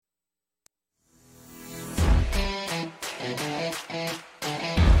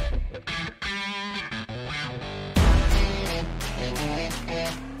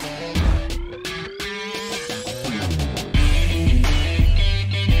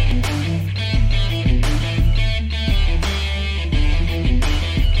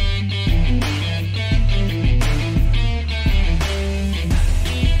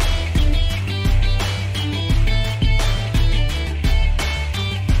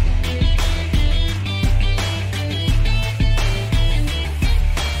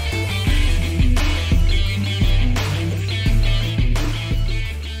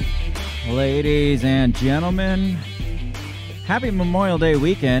Ladies and gentlemen, happy Memorial Day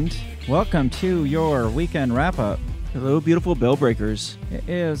weekend. Welcome to your weekend wrap-up. Hello, beautiful bell breakers. It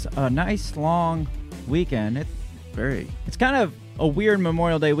is a nice, long weekend. It's kind of a weird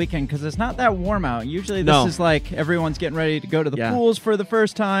Memorial Day weekend because it's not that warm out. Usually this is like everyone's getting ready to go to the pools for the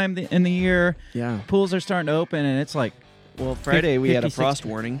first time in the year. Yeah. Pools are starting to open, and it's like, well, Friday we had a frost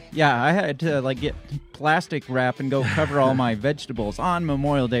warning. Yeah, I had to get plastic wrap and go cover all my vegetables on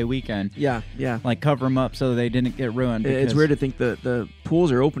Memorial Day weekend. Yeah. Like cover them up so they didn't get ruined. It's weird to think the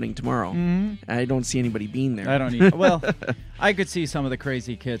pools are opening tomorrow. Mm-hmm. I don't see anybody being there. I don't either. Well, I could see some of the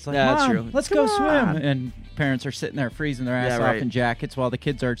crazy kids like, that's Mom, true. let's go swim. And parents are sitting there freezing their ass off in jackets while the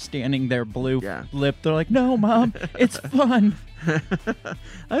kids are standing there blue lipped. They're like, no, Mom, it's fun.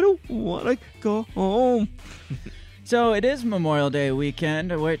 I don't want to go home. So it is Memorial Day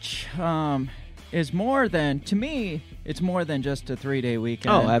weekend, which is more than, to me, it's more than just a 3-day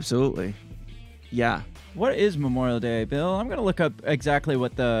weekend. Oh, absolutely. Yeah. What is Memorial Day, Bill? I'm going to look up exactly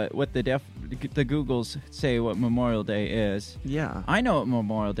what the Googles say what Memorial Day is. Yeah. I know what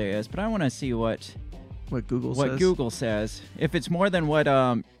Memorial Day is, but I want to see what Google says. If it's more than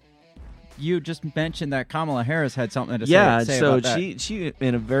what you just mentioned that Kamala Harris had something to say about that. Yeah, so she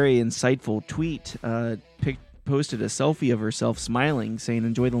in a very insightful tweet posted a selfie of herself smiling, saying,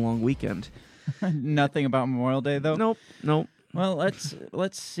 "Enjoy the long weekend." Nothing about Memorial Day, though? Nope. Well,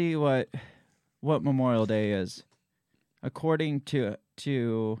 let's see what Memorial Day is. According to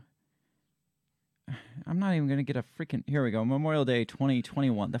I'm not even going to get a freaking... Here we go. Memorial Day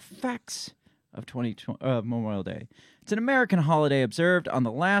 2021. The facts of Memorial Day. It's an American holiday observed on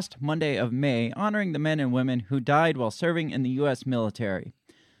the last Monday of May, honoring the men and women who died while serving in the U.S. military.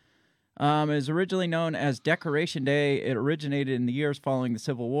 It was originally known as Decoration Day. It originated in the years following the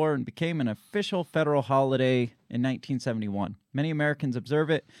Civil War and became an official federal holiday in 1971. Many Americans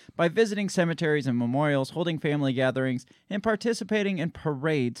observe it by visiting cemeteries and memorials, holding family gatherings, and participating in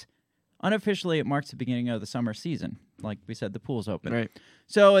parades. Unofficially, it marks the beginning of the summer season. Like we said, the pool's open. Right.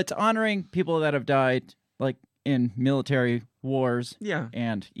 So it's honoring people that have died, like in military wars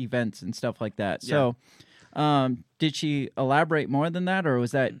and events and stuff like that. Yeah. So did she elaborate more than that, or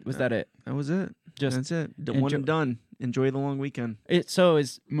was that it? That was it. That's it. One and done. Enjoy the long weekend. So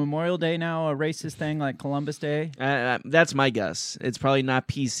is Memorial Day now a racist thing like Columbus Day? That's my guess. It's probably not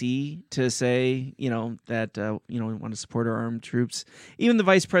PC to say, that we want to support our armed troops. Even the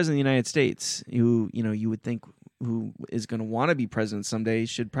Vice President of the United States, who you would think who is going to want to be president someday,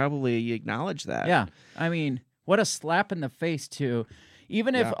 should probably acknowledge that. Yeah, I mean, what a slap in the face to,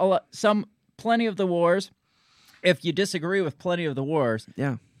 even if plenty of the wars. If you disagree with plenty of the wars,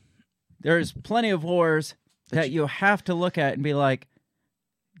 there's plenty of wars that you have to look at and be like,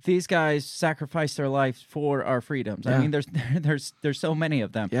 these guys sacrificed their lives for our freedoms. I mean, there's so many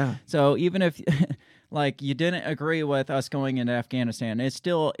of them. Yeah. So even if like you didn't agree with us going into Afghanistan, it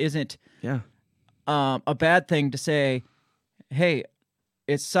still isn't a bad thing to say, hey,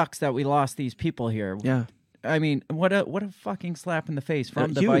 it sucks that we lost these people here. Yeah. I mean, what a fucking slap in the face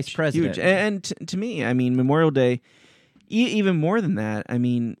from the vice president. Huge. And to me, I mean, Memorial Day, even more than that. I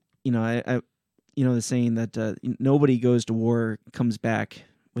mean, I the saying that nobody goes to war comes back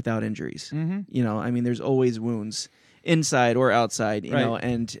without injuries. Mm-hmm. I mean, there's always wounds inside or outside. You know,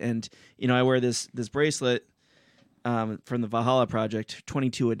 and I wear this bracelet from the Valhalla Project,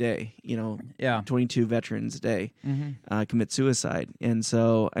 22 a day. 22 veterans a day commit suicide, and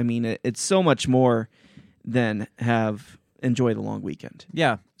so I mean, it's so much more than enjoy the long weekend.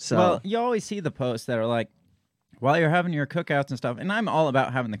 Yeah. So, well, you always see the posts that are like, while you're having your cookouts and stuff, and I'm all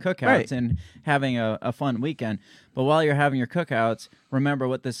about having the cookouts and having a fun weekend, but while you're having your cookouts, remember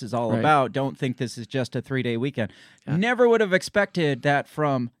what this is all about. Don't think this is just a 3-day weekend. Yeah. Never would have expected that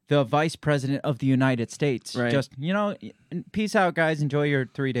from the Vice President of the United States. Right. Just, peace out, guys. Enjoy your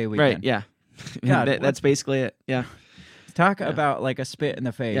 3-day weekend. Right, yeah. God, that's basically it, yeah. Talk about like a spit in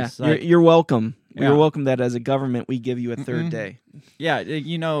the face. Yeah. Like, you're welcome. You're welcome that as a government we give you a third day. Yeah,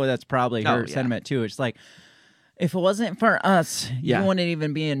 that's probably her sentiment too. It's like, if it wasn't for us, you wouldn't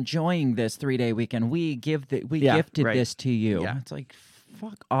even be enjoying this 3-day weekend. We gifted this to you. Yeah. It's like,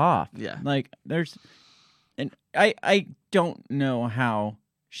 fuck off. Yeah. Like and I don't know how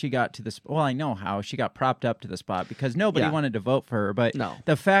she got to this. Well, I know how she got propped up to the spot because nobody wanted to vote for her. But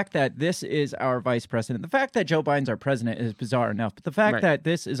the fact that this is our vice president, the fact that Joe Biden's our president is bizarre enough. But the fact that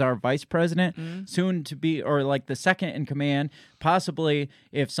this is our vice president, soon to be, or like the second in command, possibly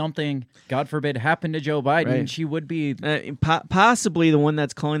if something, God forbid, happened to Joe Biden, she would be possibly the one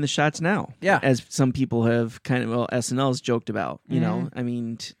that's calling the shots now. Yeah, as some people have SNL's joked about. You know, I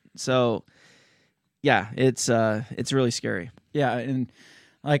mean, so yeah, it's really scary. Yeah, and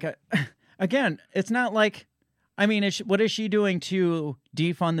like again, it's not like, I mean, what is she doing to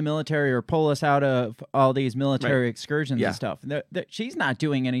defund the military or pull us out of all these military excursions and stuff? She's not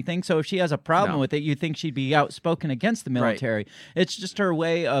doing anything. So if she has a problem with it, you think she'd be outspoken against the military. It's just her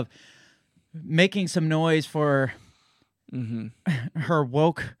way of making some noise for her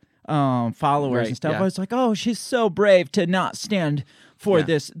woke followers and stuff. I was like, oh, she's so brave to not stand for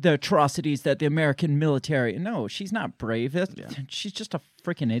the atrocities that the American military. No, she's not brave. She's just a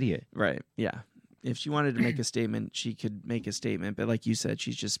freaking idiot. Right. Yeah. If she wanted to make a statement, she could make a statement. But like you said,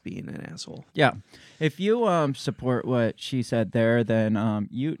 she's just being an asshole. Yeah. If you support what she said there, then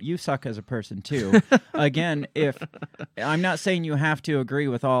you suck as a person too. Again, if I'm not saying you have to agree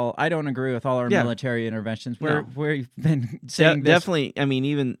with all, I don't agree with all our military interventions. We've been saying this. Definitely. I mean,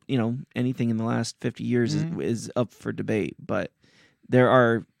 even anything in the last 50 years is up for debate. But there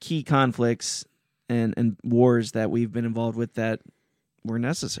are key conflicts and wars that we've been involved with that were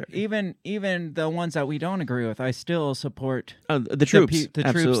necessary. Even the ones that we don't agree with, I still support the troops. The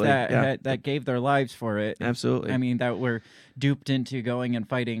troops that gave their lives for it. Absolutely. I mean, that were duped into going and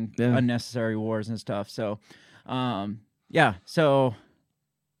fighting unnecessary wars and stuff. So, So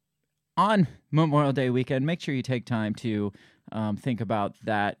on Memorial Day weekend, make sure you take time to think about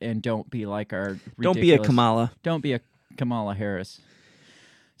that and don't be like our ridiculous... Don't be a Kamala. Don't be a Kamala Harris.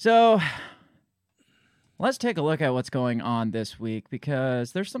 So... let's take a look at what's going on this week,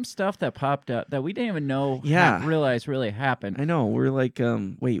 because there's some stuff that popped up that we didn't even know realize really happened. I know. We're like,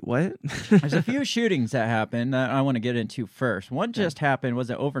 wait, what? There's a few shootings that happened that I want to get into first. One just happened.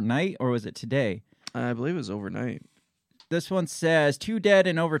 Was it overnight or was it today? I believe it was overnight. This one says 2 dead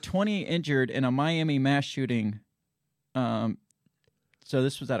and over 20 injured in a Miami mass shooting. So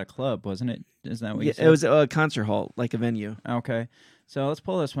this was at a club, wasn't it? Isn't that what you said? It was a concert hall, like a venue. Okay. So let's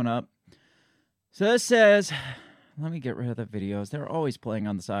pull this one up. So this says, let me get rid of the videos. They're always playing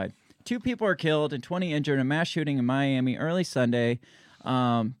on the side. 2 people are killed and 20 injured in a mass shooting in Miami early Sunday.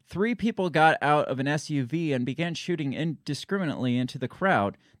 3 people got out of an SUV and began shooting indiscriminately into the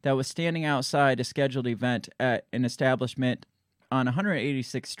crowd that was standing outside a scheduled event at an establishment on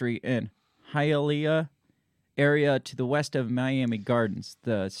 186th Street in Hialeah area to the west of Miami Gardens,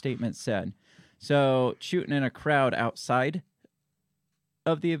 the statement said. So shooting in a crowd outside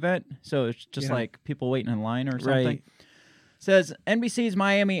of the event, so it's just like people waiting in line or something. Right. Says NBC's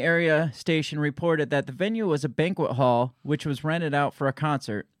Miami area station reported that the venue was a banquet hall which was rented out for a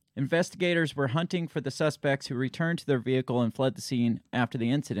concert. Investigators were hunting for the suspects who returned to their vehicle and fled the scene after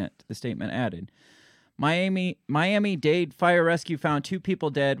the incident, the statement added. Miami-Dade Fire Rescue found 2 people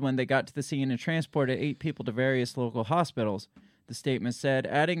dead when they got to the scene and transported 8 people to various local hospitals, the statement said,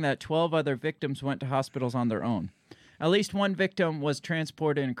 adding that 12 other victims went to hospitals on their own. At least 1 victim was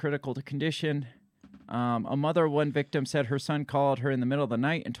transported in critical condition. A mother of 1 victim said her son called her in the middle of the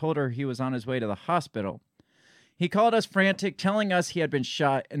night and told her he was on his way to the hospital. He called us frantic, telling us he had been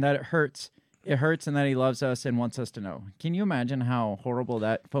shot and that it hurts. It hurts and that he loves us and wants us to know. Can you imagine how horrible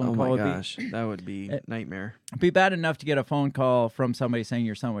that phone call would be? Oh my gosh, that would be a nightmare. It'd be bad enough to get a phone call from somebody saying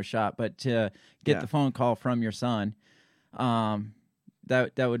your son was shot, but to get the phone call from your son,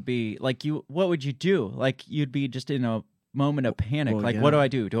 that would be like what would you do? Like you'd be just in a moment of panic. What do I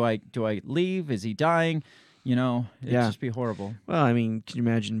do? Do I leave? Is he dying? It'd just be horrible. Well, I mean, can you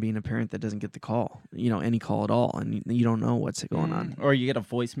imagine being a parent that doesn't get the call? Any call at all, and you don't know what's going on. Or you get a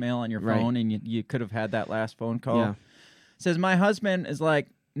voicemail on your phone, and you could have had that last phone call. Yeah. Says my husband is like,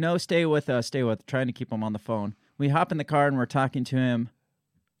 no, stay with us, trying to keep him on the phone. We hop in the car and we're talking to him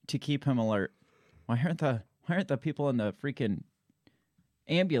to keep him alert. Why aren't the people in the freaking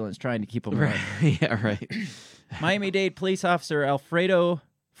ambulance trying to keep him alert? Yeah, right. Miami-Dade police officer Alfredo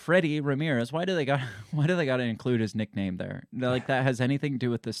Freddy Ramirez. Why do they got to include his nickname there? Like that has anything to do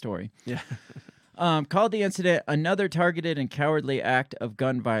with this story? Yeah. Called the incident another targeted and cowardly act of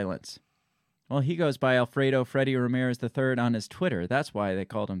gun violence. Well, he goes by Alfredo Freddy Ramirez III on his Twitter. That's why they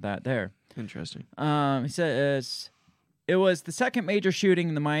called him that there. Interesting. He says it was the second major shooting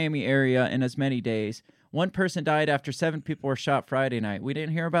in the Miami area in as many days. 1 person died after 7 people were shot Friday night. We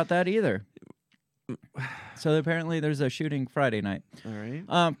didn't hear about that either. So apparently there's a shooting Friday night. All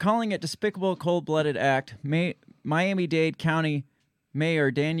right. Calling it despicable, cold-blooded act, Miami-Dade County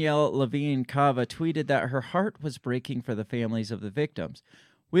Mayor Danielle Levine Cava tweeted that her heart was breaking for the families of the victims.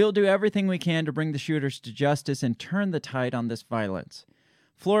 We'll do everything we can to bring the shooters to justice and turn the tide on this violence.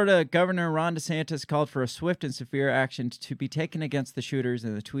 Florida Governor Ron DeSantis called for a swift and severe action to be taken against the shooters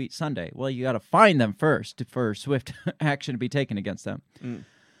in the tweet Sunday. Well, you got to find them first for swift action to be taken against them.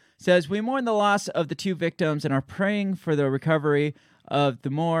 Says, we mourn the loss of the 2 victims and are praying for the recovery of the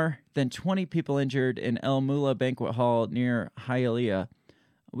more than 20 people injured in El Mula Banquet Hall near Hialeah.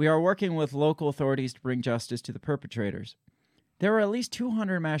 We are working with local authorities to bring justice to the perpetrators. There were at least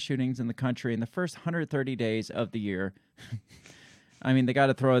 200 mass shootings in the country in the first 130 days of the year. I mean, they got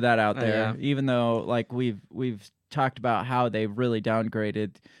to throw that out there, even though like we've talked about how they've really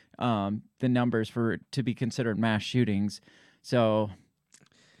downgraded the numbers to be considered mass shootings. So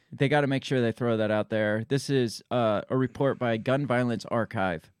they got to make sure they throw that out there. This is a report by Gun Violence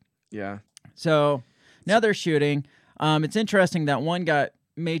Archive. Yeah. So another shooting. It's interesting that one got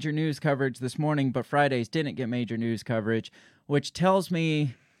major news coverage this morning, but Fridays didn't get major news coverage, which tells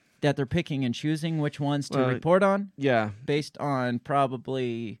me that they're picking and choosing which ones to report on. Yeah. Based on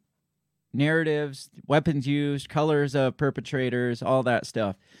probably narratives, weapons used, colors of perpetrators, all that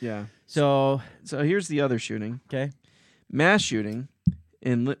stuff. Yeah. So here's the other shooting. Okay. Mass shooting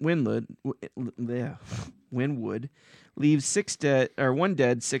in Wynwood leaves 1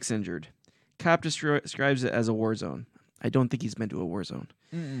 dead, 6 injured. Cop describes it as a war zone. I don't think he's been to a war zone.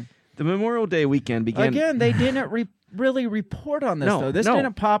 Mm-mm. The Memorial Day weekend began. Again, they didn't really report on this, though. This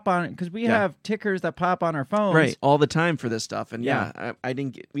didn't pop on, because we have tickers that pop on our phones. Right, all the time for this stuff. And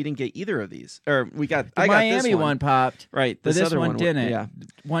we didn't get either of these. Or I got Miami this one popped. Right. But this other one didn't. Yeah.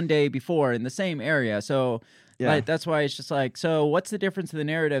 One day before in the same area. So that's why it's just like, so what's the difference in the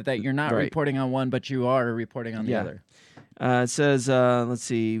narrative that you're not reporting on one, but you are reporting on the other? It says, let's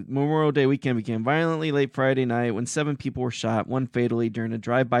see, Memorial Day weekend began violently late Friday night when 7 people were shot, one fatally during a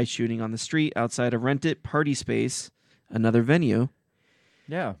drive-by shooting on the street outside a rented party space, another venue,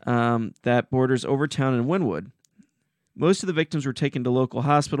 that borders Overtown and Wynwood. Most of the victims were taken to local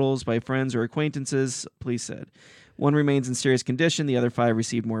hospitals by friends or acquaintances, police said. One remains in serious condition. The other 5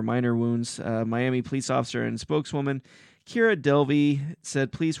 received more minor wounds. Miami police officer and spokeswoman Kira Delvey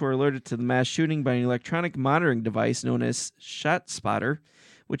said police were alerted to the mass shooting by an electronic monitoring device known as ShotSpotter,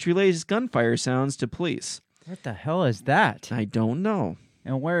 which relays gunfire sounds to police. What the hell is that? I don't know.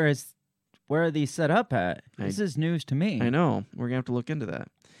 And where are these set up at? This is news to me. I know. We're going to have to look into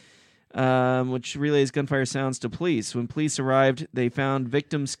that. Which relays gunfire sounds to police. When police arrived, they found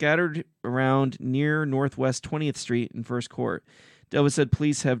victims scattered around near Northwest 20th Street in First Court. Delva said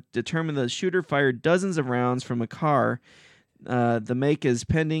police have determined the shooter fired dozens of rounds from a car. The make is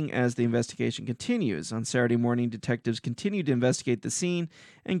pending as the investigation continues. On Saturday morning, detectives continued to investigate the scene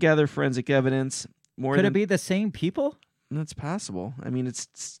and gather forensic evidence. Could it be the same people? That's possible. I mean,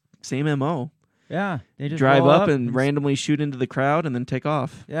 it's same MO. Yeah. They just drive up and randomly shoot into the crowd and then take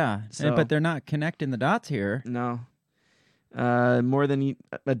off. Yeah. But they're not connecting the dots here. No. More than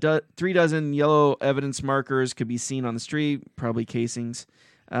 3 dozen yellow evidence markers could be seen on the street, probably casings.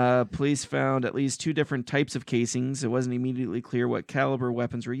 Police found at least 2 different types of casings. It wasn't immediately clear what caliber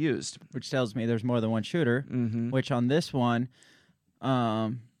weapons were used. Which tells me there's more than one shooter, which on this one...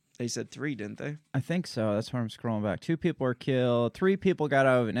 they said 3, didn't they? I think so. That's why I'm scrolling back. 2 people were killed. 3 people got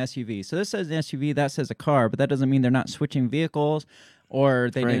out of an SUV. So this says an SUV, that says a car, but that doesn't mean they're not switching vehicles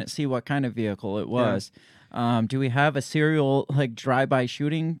or they didn't see what kind of vehicle it was. Yeah. Do we have a serial drive-by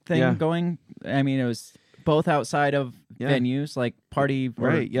shooting thing going? I mean, it was both outside of venues like party.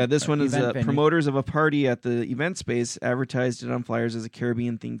 Right. Yeah. This one is promoters of a party at the event space advertised it on flyers as a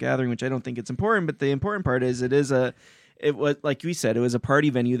Caribbean-themed gathering, which I don't think it's important. But the important part is it was like we said, it was a party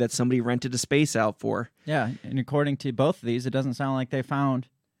venue that somebody rented a space out for. Yeah. And according to both of these, it doesn't sound like they found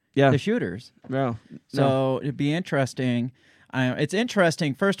the shooters. No. So it'd be interesting. It's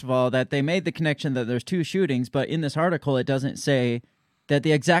interesting, first of all, that they made the connection that there's 2 shootings, but in this article it doesn't say that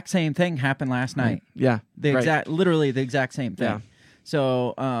the exact same thing happened last night. Yeah, literally the exact same thing. Yeah.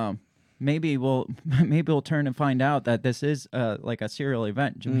 So maybe we'll turn and find out that this is like a serial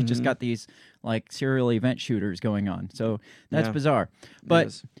event. We just got these like serial event shooters going on. So that's bizarre.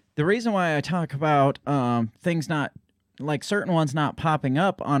 But the reason why I talk about things not like certain ones not popping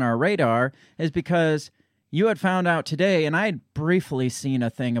up on our radar is because you had found out today, and I had briefly seen a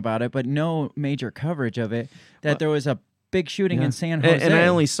thing about it, but no major coverage of it, that there was a big shooting in San Jose. And I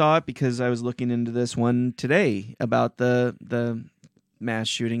only saw it because I was looking into this one today about the mass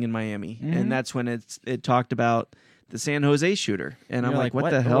shooting in Miami. And that's when it talked about the San Jose shooter. And I'm like,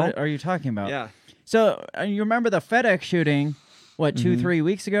 what the hell? What are you talking about? Yeah. So you remember the FedEx shooting, 2-3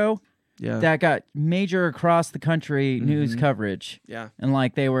 weeks ago? Yeah. That got major across the country news coverage. Yeah. And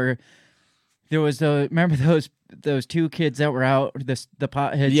like there was remember those 2 kids that were out, the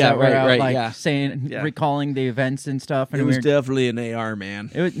potheads that were out, saying, recalling the events and stuff. And it was definitely an AR, man.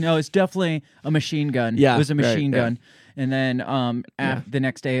 It's definitely a machine gun. Yeah, it was a machine gun. And then the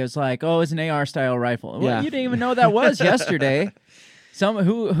next day it was like, oh, it's an AR style rifle. Well, you didn't even know that was yesterday.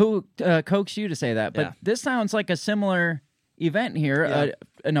 Who coaxed you to say that? But this sounds like a similar event here. Yeah.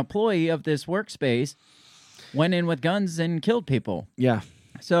 An employee of this workspace went in with guns and killed people. Yeah.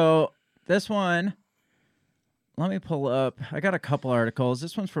 So this one, let me pull up. I got a couple articles.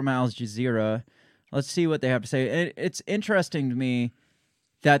 This one's from Al Jazeera. Let's see what they have to say. It's interesting to me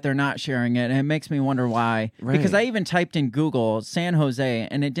that they're not sharing it, and it makes me wonder why. Right. Because I even typed in Google San Jose,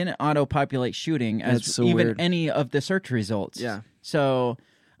 and it didn't auto-populate shooting as so even weird. Any of the search results. Yeah. So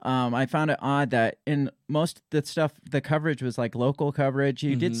I found it odd that in most of the stuff, the coverage was like local coverage.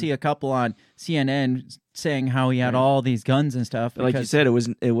 You did see a couple on CNN saying how he had all these guns and stuff. Like you said,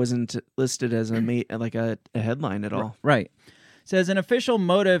 it wasn't listed as a headline at all. Right. It says an official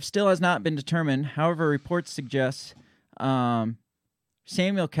motive still has not been determined. However, reports suggest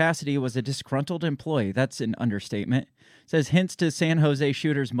Samuel Cassidy was a disgruntled employee. That's an understatement. It says hints to San Jose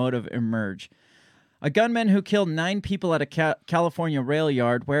shooter's motive emerge. A gunman who killed 9 people at a California rail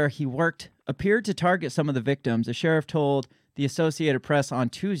yard where he worked appeared to target some of the victims, a sheriff told the Associated Press on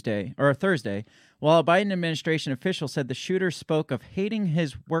Thursday, while a Biden administration official said the shooter spoke of hating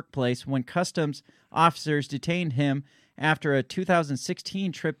his workplace when customs officers detained him after a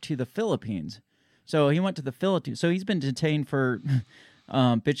 2016 trip to the Philippines. So he went to the Philippines. So he's been detained for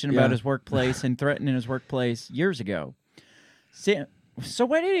bitching about his workplace and threatening his workplace years ago. So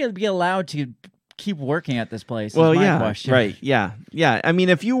why did he be allowed to keep working at this place? Well, is my question. Right, yeah. I mean,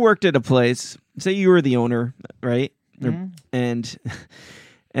 if you worked at a place, say you were the owner, right, and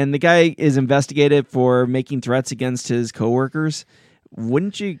the guy is investigated for making threats against his coworkers,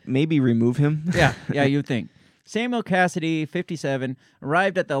 wouldn't you maybe remove him? Yeah, you'd think. Samuel Cassidy, 57,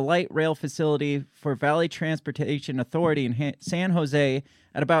 arrived at the light rail facility for Valley Transportation Authority in San Jose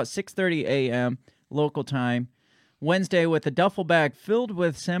at about 6:30 a.m. local time Wednesday with a duffel bag filled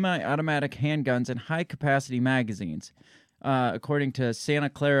with semi-automatic handguns and high-capacity magazines, according to Santa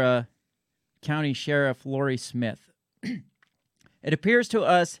Clara County Sheriff Lori Smith. It appears to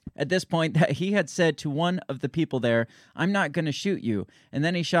us at this point that he had said to one of the people there, "I'm not going to shoot you," and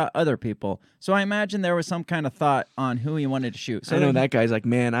then he shot other people. So I imagine there was some kind of thought on who he wanted to shoot. So I know that guy's like,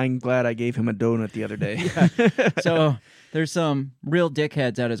 man, I'm glad I gave him a donut the other day. So there's some real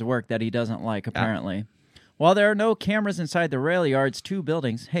dickheads at his work that he doesn't like, apparently. Yeah. While there are no cameras inside the rail yard's 2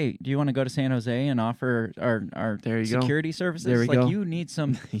 buildings, hey, do you want to go to San Jose and offer our security services? There we go. You need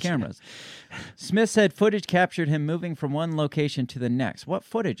some cameras. Smith said footage captured him moving from one location to the next. What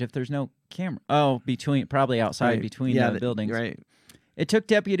footage if there's no camera? Oh, probably outside between the buildings. Right. It took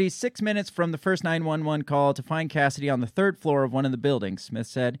deputies 6 minutes from the first 911 call to find Cassidy on the 3rd floor of one of the buildings, Smith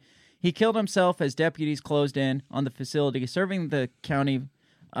said. He killed himself as deputies closed in on the facility, serving the county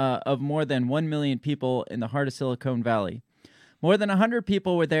of more than 1 million people in the heart of Silicon Valley. More than 100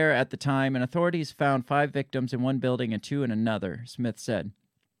 people were there at the time, and authorities found 5 victims in one building and 2 in another, Smith said.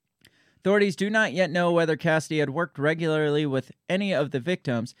 Authorities do not yet know whether Cassidy had worked regularly with any of the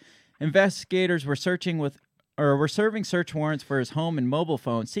victims. Investigators were serving search warrants for his home and mobile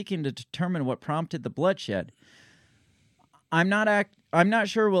phone, seeking to determine what prompted the bloodshed. I'm not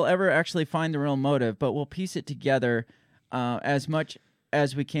sure we'll ever actually find the real motive, but we'll piece it together as much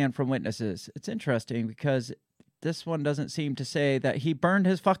as we can from witnesses. It's interesting because this one doesn't seem to say that he burned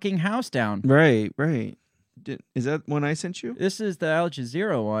his fucking house down. Right. Is that one I sent you? This is the Al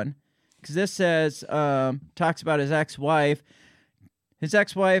Jazeera one. Because this says, talks about his ex-wife. His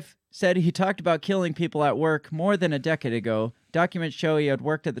ex-wife said he talked about killing people at work more than a decade ago. Documents show he had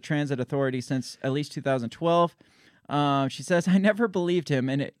worked at the Transit Authority since at least 2012. She says, I never believed him,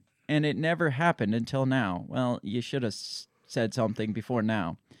 and it never happened until now. Well, you should have said something before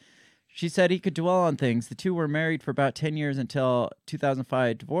now. She said he could dwell on things. The two were married for about 10 years until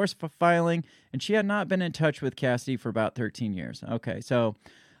 2005 divorce filing, and she had not been in touch with Cassidy for about 13 years. Okay, so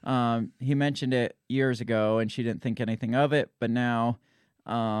he mentioned it years ago, and she didn't think anything of it, but now...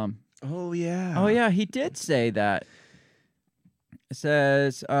 Oh, yeah, he did say that. It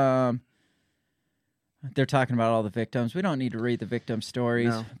says... they're talking about all the victims. We don't need to read the victim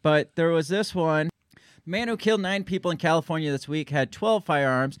stories, but there was this one. The man who killed 9 people in California this week had 12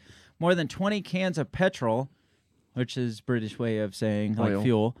 firearms, more than 20 cans of petrol, which is British way of saying like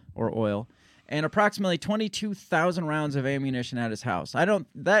fuel or oil, and approximately 22,000 rounds of ammunition at his house.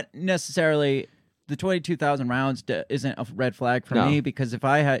 That necessarily, the 22,000 rounds isn't a red flag for me, because if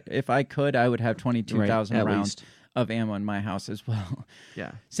I could, I would have 22,000 rounds of ammo in my house as well.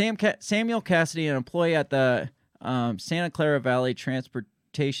 Yeah. Samuel Cassidy, an employee at the Santa Clara Valley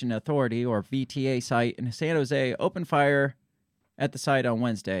Transportation Authority, or VTA site in San Jose, opened fire at the site on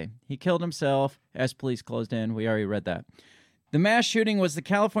Wednesday. He killed himself as police closed in. We already read that. The mass shooting was the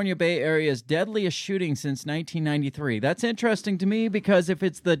California Bay Area's deadliest shooting since 1993. That's interesting to me, because if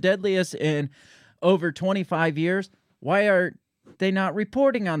it's the deadliest in over 25 years, why are they not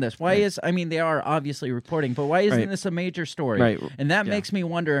reporting on this? Why is, I mean, they are obviously reporting, but why isn't this a major story? Right. And that makes me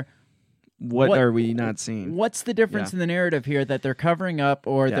wonder, what are we not seeing? What's the difference in the narrative here that they're covering up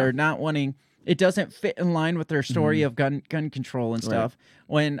or they're not wanting? It doesn't fit in line with their story of gun control and stuff.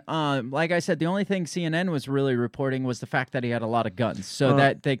 When, like I said, the only thing CNN was really reporting was the fact that he had a lot of guns, so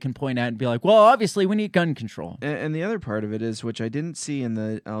that they can point at and be like, well, obviously we need gun control. And the other part of it is, which I didn't see in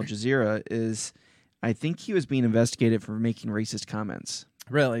the Al Jazeera, is I think he was being investigated for making racist comments.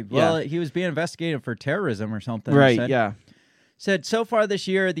 Really? Well, he was being investigated for terrorism or something. Right, yeah. Said, so far this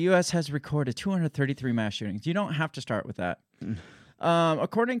year, the U.S. has recorded 233 mass shootings. You don't have to start with that.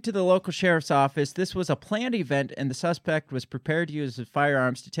 According to the local sheriff's office, this was a planned event, and the suspect was prepared to use his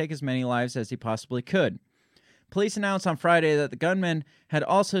firearms to take as many lives as he possibly could. Police announced on Friday that the gunman had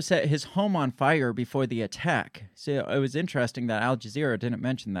also set his home on fire before the attack. So it was interesting that Al Jazeera didn't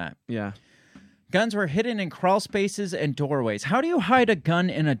mention that. Yeah. Guns were hidden in crawl spaces and doorways. How do you hide a gun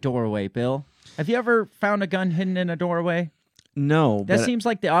in a doorway, Bill? Have you ever found a gun hidden in a doorway? No. That seems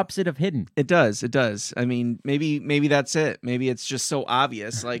like the opposite of hidden. It does. It does. I mean, maybe that's it. Maybe it's just so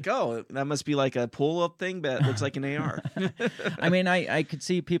obvious. Like, oh, that must be like a pull-up thing, but it looks like an AR. I mean, I could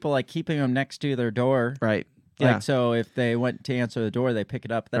see people like keeping them next to their door. Right. Like, so if they went to answer the door, they pick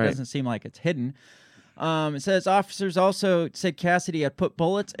it up. That doesn't seem like it's hidden. It says officers also said Cassidy had put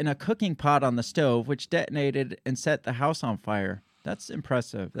bullets in a cooking pot on the stove, which detonated and set the house on fire. That's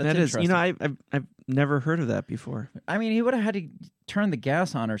impressive. That is, you know, I've never heard of that before. I mean, he would have had to turn the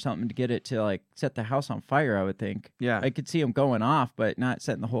gas on or something to get it to like set the house on fire, I would think. Yeah. I could see him going off, but not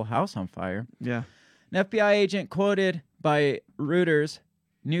setting the whole house on fire. Yeah. An FBI agent quoted by Reuters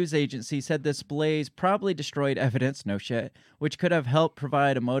news agency said this blaze probably destroyed evidence, no shit, which could have helped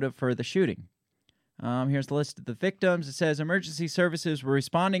provide a motive for the shooting. Here's the list of the victims. It says emergency services were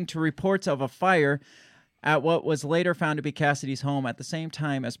responding to reports of a fire at what was later found to be Cassidy's home at the same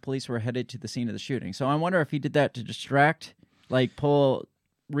time as police were headed to the scene of the shooting. So I wonder if he did that to distract, like pull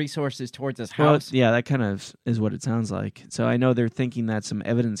resources towards his house. Well, yeah, that kind of is what it sounds like. So I know they're thinking that some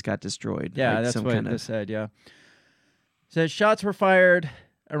evidence got destroyed. Yeah, like that's what they said, yeah. Says shots were fired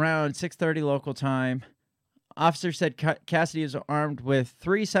around 6:30 local time. Officer said Cassidy was armed with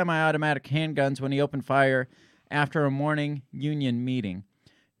 3 semi-automatic handguns when he opened fire after a morning union meeting.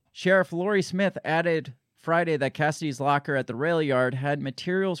 Sheriff Lori Smith added Friday that Cassidy's locker at the rail yard had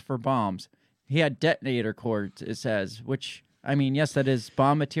materials for bombs. He had detonator cords, it says, which, I mean, yes, that is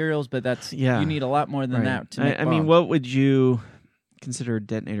bomb materials, but that's you need a lot more than that to make I mean, what would you consider a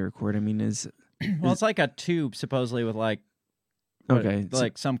detonator cord? I mean, well, it's like a tube, supposedly, with like,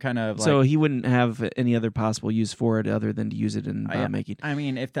 like some kind of... Like, so he wouldn't have any other possible use for it other than to use it in bomb making. I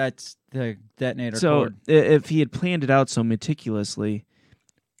mean, if that's the detonator So cord. if he had planned it out so meticulously,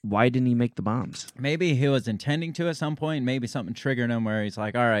 why didn't he make the bombs? Maybe he was intending to at some point. Maybe something triggered him where he's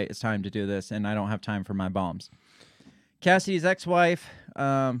like, all right, it's time to do this, and I don't have time for my bombs. Cassidy's ex-wife,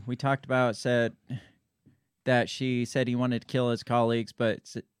 we talked about, said that she said he wanted to kill his colleagues, but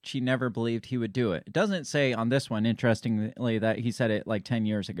she never believed he would do it. It doesn't say on this one, interestingly, that he said it like 10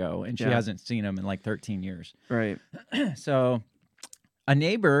 years ago, and she hasn't seen him in like 13 years. Right. So a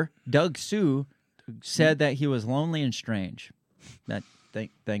neighbor, Doug Sue, said that he was lonely and strange.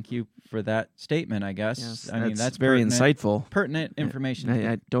 Thank you for that statement, I guess. Yes, I mean, that's very insightful. Pertinent information.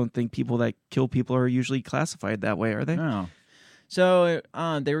 I don't think people that kill people are usually classified that way, are they? No. So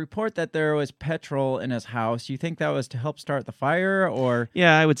they report that there was petrol in his house. You think that was to help start the fire, or?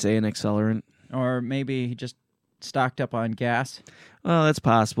 Yeah, I would say an accelerant. Or maybe he just stocked up on gas. Well, that's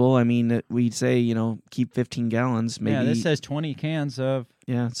possible. I mean, we'd say, keep 15 gallons. Maybe. Yeah, this says 20 cans of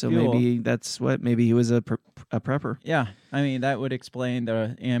so fuel. Maybe that's what. Maybe he was a prepper. Yeah, I mean, that would explain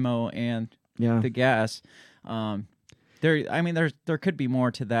the ammo and the gas. There could be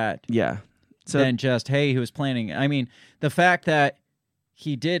more to that. Yeah. Than just, hey, he was planning. I mean, the fact that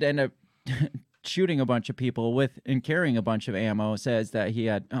he did end up shooting a bunch of people with and carrying a bunch of ammo says that he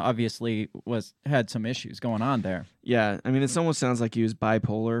had obviously had some issues going on there. Yeah, I mean, it almost sounds like he was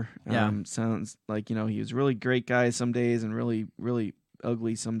bipolar. Yeah. Sounds like, he was a really great guy some days and really, really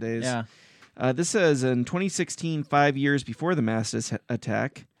ugly some days. Yeah. This says, in 2016, 5 years before the mass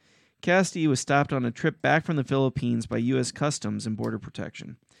attack, Cassidy was stopped on a trip back from the Philippines by U.S. Customs and Border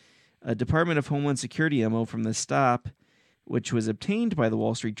Protection. A Department of Homeland Security memo from the stop, which was obtained by the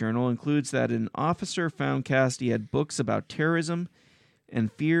Wall Street Journal, includes that an officer found Cassidy had books about terrorism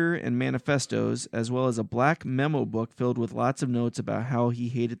and fear and manifestos, as well as a black memo book filled with lots of notes about how he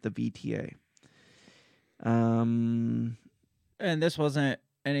hated the VTA. And this wasn't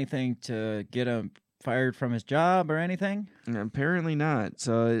anything to get him fired from his job or anything? Apparently not.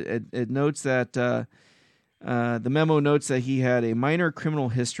 So it notes that The memo notes that he had a minor criminal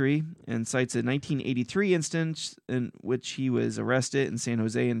history and cites a 1983 instance in which he was arrested in San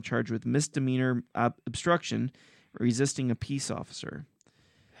Jose and charged with misdemeanor obstruction, resisting a peace officer.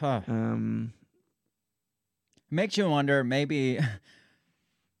 Huh. Makes you wonder, maybe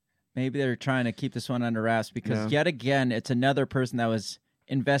they're trying to keep this one under wraps because yet again, it's another person that was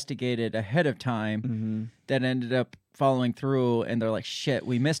investigated ahead of time that ended up following through, and they're like, shit,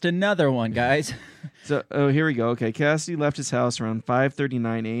 we missed another one, guys. So, here we go. Okay, Cassidy left his house around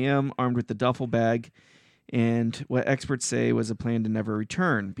 5:39 a.m. armed with the duffel bag and what experts say was a plan to never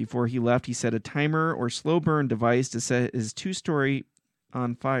return. Before he left, he set a timer or slow burn device to set his two-story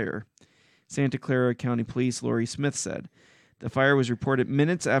on fire. Santa Clara County Police Lori Smith said. The fire was reported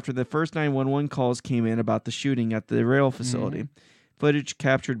minutes after the first 911 calls came in about the shooting at the rail facility. Footage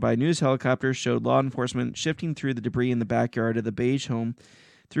captured by news helicopters showed law enforcement shifting through the debris in the backyard of the beige home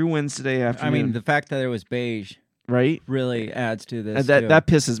through Wednesday afternoon. I mean, the fact that it was beige, right, really adds to this. That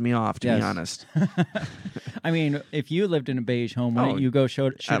pisses me off, to be honest. I mean, if you lived in a beige home, why don't you go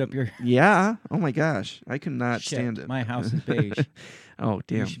shoot up your... Yeah. Oh, my gosh. I could not stand it. My house is beige. Oh,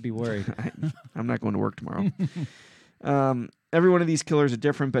 damn. You should be worried. I'm not going to work tomorrow. Every one of these killers are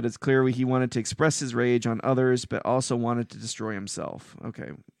different, but it's clear he wanted to express his rage on others, but also wanted to destroy himself. Okay,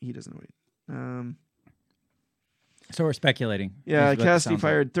 he doesn't know. So we're speculating. Yeah, Cassidy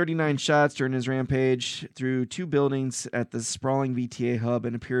fired 39 shots during his rampage through two buildings at the sprawling VTA hub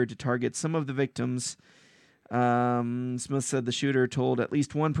and appeared to target some of the victims. Smith said the shooter told at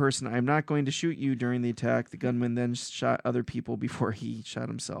least one person, "I'm not going to shoot you" during the attack. The gunman then shot other people before he shot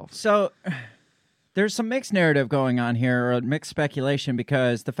himself. So... there's some mixed narrative going on here, or mixed speculation,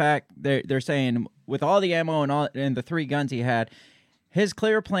 because the fact they're saying with all the ammo and the three guns he had, his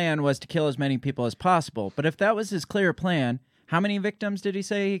clear plan was to kill as many people as possible. But if that was his clear plan, how many victims did he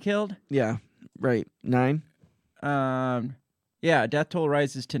say he killed? Yeah, right. 9? Yeah, death toll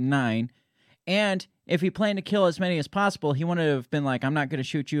rises to 9. And if he planned to kill as many as possible, he wouldn't have been like, I'm not going to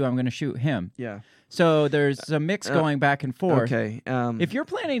shoot you, I'm going to shoot him. Yeah. So there's a mix going back and forth. Okay. If you're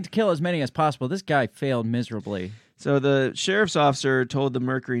planning to kill as many as possible, this guy failed miserably. So the sheriff's officer told the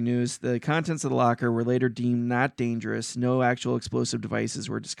Mercury News the contents of the locker were later deemed not dangerous. No actual explosive devices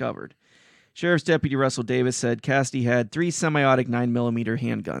were discovered. Sheriff's Deputy Russell Davis said Cassidy had 3 semi-automatic 9mm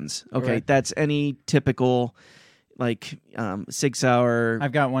handguns. Okay, right. That's any typical... like 6 hour.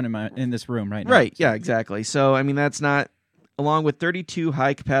 I've got one in this room right now. Right, yeah, exactly. So I mean that's not, along with 32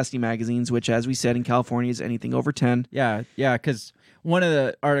 high capacity magazines, which as we said in California is anything over 10. Yeah, because one of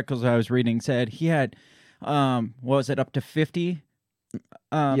the articles I was reading said he had what was it, up to 50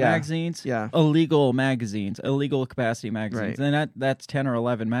 magazines? Yeah. Illegal capacity magazines. Right. And that's 10 or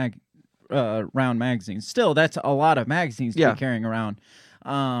 11 round magazines. Still, that's a lot of magazines to be carrying around.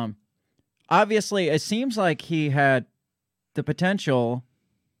 Obviously, it seems like he had the potential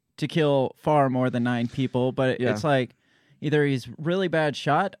to kill far more than 9 people, but it's like either he's really bad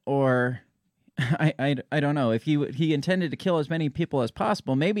shot or I don't know. If he intended to kill as many people as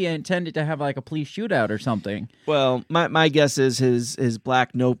possible, maybe he intended to have like a police shootout or something. Well, my guess is his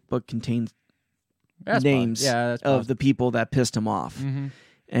black notebook contains names of the people that pissed him off. Mm-hmm.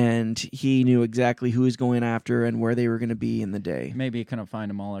 And he knew exactly who he was going after and where they were going to be in the day. Maybe he couldn't find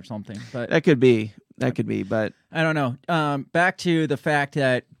them all or something. But that could be, but... I don't know. Back to the fact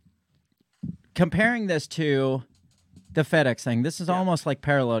that comparing this to the FedEx thing, this is almost like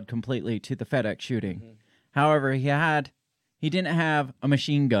paralleled completely to the FedEx shooting. Mm-hmm. However, he didn't have a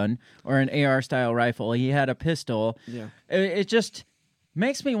machine gun or an AR-style rifle. He had a pistol. Yeah. It just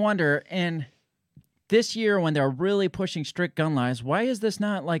makes me wonder, and... this year, when they're really pushing strict gun laws, why is this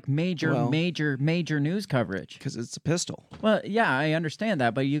not like major news coverage? Because it's a pistol. Well, yeah, I understand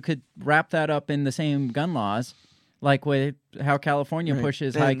that, but you could wrap that up in the same gun laws, like with how California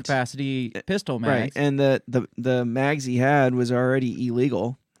pushes high-capacity pistol mags. Right, and the mags he had was already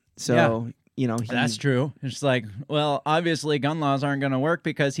illegal, so... You know, that's true. It's like, well, obviously gun laws aren't going to work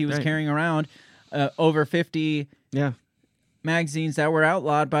because he was carrying around over 50 magazines that were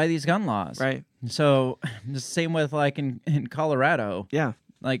outlawed by these gun laws. Right. So the same with like in Colorado. Yeah.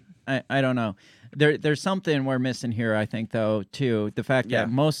 Like I don't know. There's something we're missing here, I think, though, too. The fact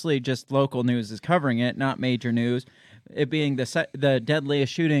that mostly just local news is covering it, not major news. It being the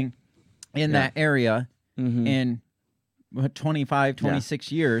deadliest shooting in that area in 25,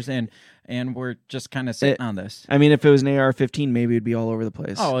 26 years, and we're just kind of sitting on this. I mean, if it was an AR-15, maybe it'd be all over the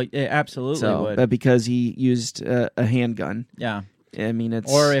place. Oh, it absolutely would. But because he used a handgun. Yeah. I mean,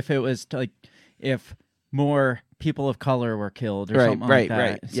 it's... or if it was like, if more people of color were killed or something like that.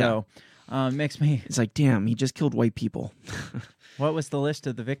 Right, So it makes me... It's like, damn, he just killed white people. What was the list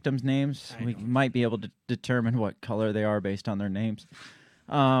of the victims' names? We might be able to determine what color they are based on their names.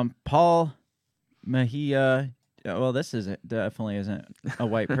 Paul Mahia. Well, this definitely isn't a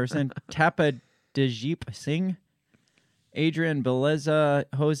white person. Tapa Dejip Singh, Adrian Beleza,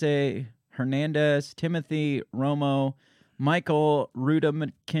 Jose Hernandez, Timothy Romo, Michael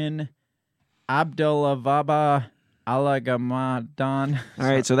Rudamakin, Abdullah Vaba, Alagamadan. All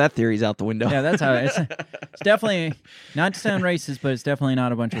right, so that theory's out the window. Yeah, that's how it's definitely, not to sound racist, but it's definitely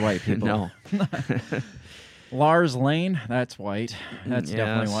not a bunch of white people. No. Lars Lane, that's white. That's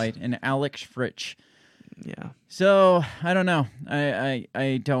definitely white. And Alex Fritsch. Yeah. So, I don't know.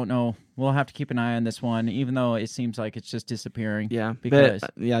 I don't know. We'll have to keep an eye on this one, even though it seems like it's just disappearing. Yeah, because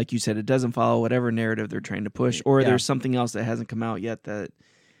like you said, it doesn't follow whatever narrative they're trying to push, or there's something else that hasn't come out yet that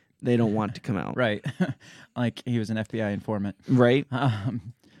they don't want to come out. Right. Like he was an FBI informant. Right.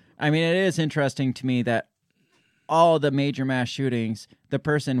 I mean, it is interesting to me that all the major mass shootings, the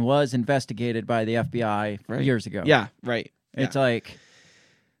person was investigated by the FBI years ago. Yeah, right. It's like,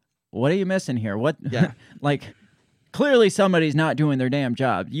 what are you missing here? What? Yeah. Like, clearly somebody's not doing their damn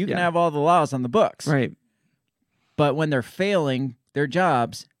job. You can have all the laws on the books. Right. But when they're failing their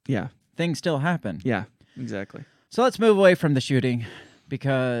jobs, things still happen. Yeah, exactly. So let's move away from the shooting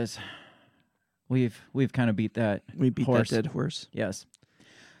because we've kind of beat that that dead horse. Yes.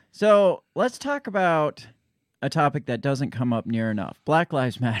 So let's talk about a topic that doesn't come up near enough. Black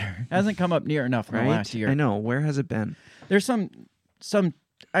Lives Matter hasn't come up near enough in the last year. I know. Where has it been? There's some.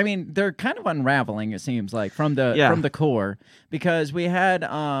 I mean, they're kind of unraveling. It seems like from the core, because we had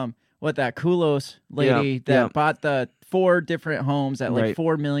that Kulos lady that bought the 4 different homes at like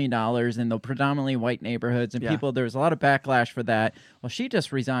 $4 million in the predominantly white neighborhoods, and people. There was a lot of backlash for that. Well, she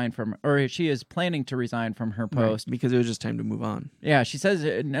just resigned she is planning to resign from her post because it was just time to move on. Yeah, she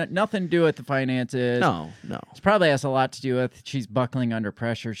says nothing to do with the finances. No, it probably has a lot to do with she's buckling under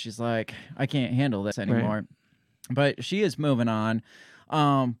pressure. She's like, I can't handle this anymore. But she is moving on.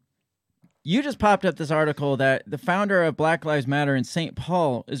 You just popped up this article that the founder of Black Lives Matter in St.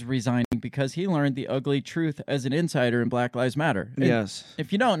 Paul is resigning because he learned the ugly truth as an insider in Black Lives Matter. Yes.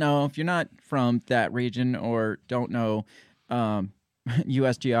 If you don't know, if you're not from that region or don't know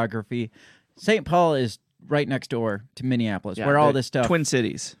U.S. geography, St. Paul is right next door to Minneapolis, where all this stuff... Twin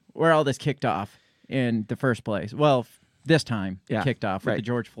Cities. Where all this kicked off in the first place. Well, this time it kicked off with the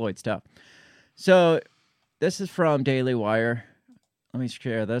George Floyd stuff. So this is from Daily Wire. Let me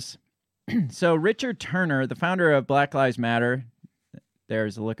share this. So Richard Turner, the founder of Black Lives Matter,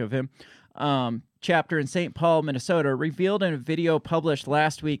 there's a look of him, chapter in St. Paul, Minnesota, revealed in a video published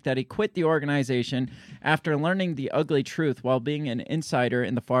last week that he quit the organization after learning the ugly truth while being an insider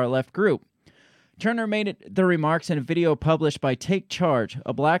in the far-left group. Turner made the remarks in a video published by Take Charge,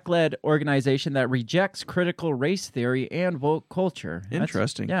 a black-led organization that rejects critical race theory and woke culture.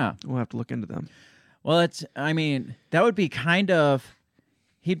 Interesting. We'll have to look into them. Well, that would be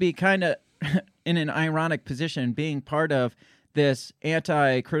he'd be kind of in an ironic position being part of this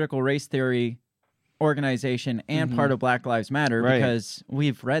anti-critical race theory organization and part of Black Lives Matter because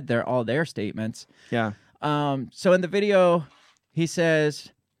we've read all their statements. Yeah. So in the video, he says,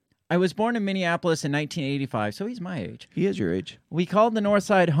 I was born in Minneapolis in 1985, so he's my age. He is your age. We called the North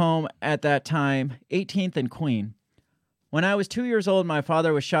Side home at that time 18th and Queen. When I was 2 years old, my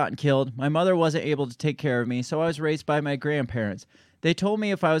father was shot and killed. My mother wasn't able to take care of me, so I was raised by my grandparents. They told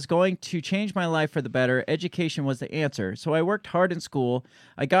me if I was going to change my life for the better, education was the answer. So I worked hard in school.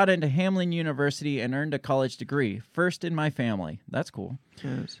 I got into Hamline University and earned a college degree, first in my family. That's cool.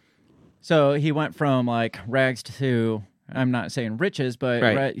 Yes. So he went from like rags to, I'm not saying riches,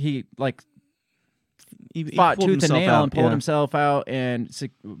 but he fought tooth and nail and pulled himself out and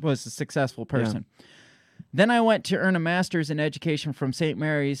was a successful person. Yeah. Then I went to earn a master's in education from St.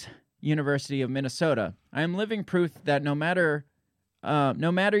 Mary's University of Minnesota. I am living proof that no matter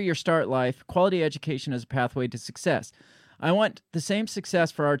your start life, quality education is a pathway to success. I want the same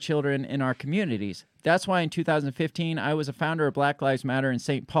success for our children in our communities. That's why in 2015, I was a founder of Black Lives Matter in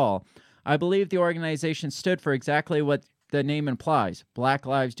St. Paul. I believe the organization stood for exactly what the name implies. Black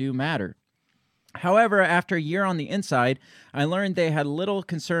lives do matter. However, after a year on the inside, I learned they had little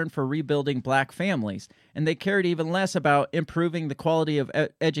concern for rebuilding black families, and they cared even less about improving the quality of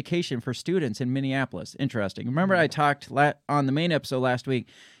education for students in Minneapolis. Interesting. Remember I talked on the main episode last week,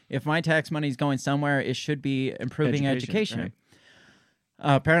 if my tax money is going somewhere, it should be improving education. Right.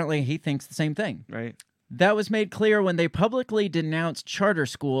 Apparently, he thinks the same thing. Right. That was made clear when they publicly denounced charter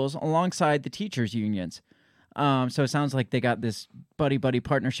schools alongside the teachers' unions. So it sounds like they got this buddy-buddy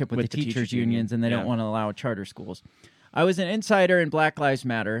partnership with the teachers unions, and they don't want to allow charter schools. I was an insider in Black Lives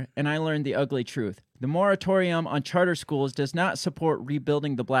Matter, and I learned the ugly truth. The moratorium on charter schools does not support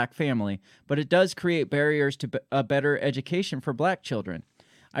rebuilding the black family, but it does create barriers to a better education for black children.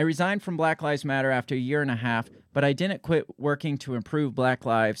 I resigned from Black Lives Matter after a year and a half, but I didn't quit working to improve black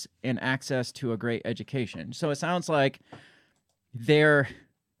lives and access to a great education. So it sounds like their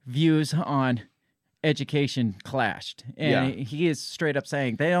views on education clashed. And he is straight up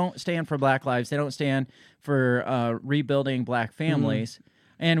saying they don't stand for black lives. They don't stand for rebuilding black families.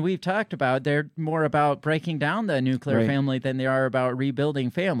 And we've talked about they're more about breaking down the nuclear family than they are about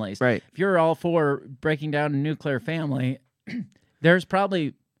rebuilding families. Right. If you're all for breaking down a nuclear family, there's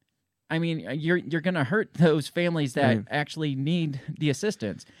probably, I mean, you're going to hurt those families that actually need the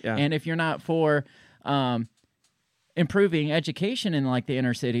assistance. Yeah. And if you're not for improving education in like the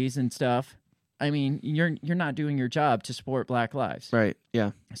inner cities and stuff, I mean, you're not doing your job to support black lives. Right.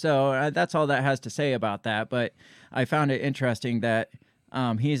 Yeah. So that's all that has to say about that. But I found it interesting that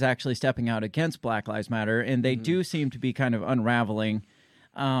he's actually stepping out against Black Lives Matter, and they do seem to be kind of unraveling.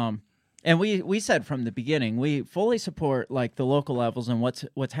 And we said from the beginning, we fully support like the local levels and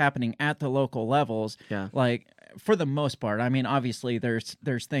what's happening at the local levels. Yeah. Like for the most part. I mean, obviously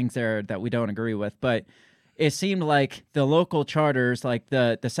there's things there that we don't agree with, but it seemed like the local charters, like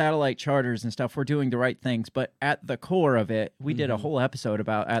the satellite charters and stuff, were doing the right things. But at the core of it, we did a whole episode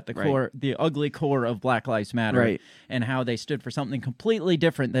about at the core, the ugly core of Black Lives Matter, and how they stood for something completely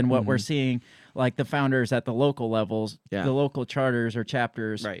different than what we're seeing, like the founders at the local levels, the local charters or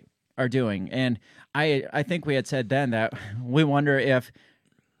chapters are doing. And I think we had said then that we wonder if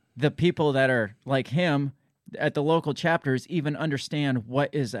the people that are like him at the local chapters even understand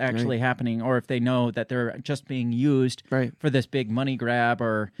what is actually happening, or if they know that they're just being used for this big money grab.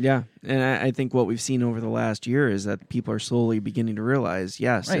 Or and I think what we've seen over the last year is that people are slowly beginning to realize,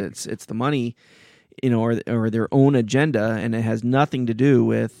 it's the money, or their own agenda, and it has nothing to do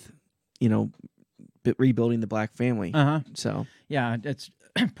with, rebuilding the black family. So it's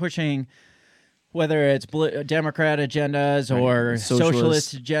pushing, whether it's Democrat agendas or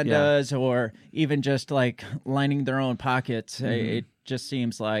socialist agendas or even just like lining their own pockets. It just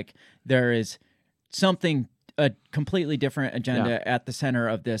seems like there is a completely different agenda at the center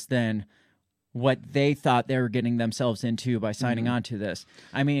of this than what they thought they were getting themselves into by signing on to this.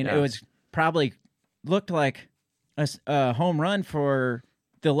 I mean, it was probably looked like a home run for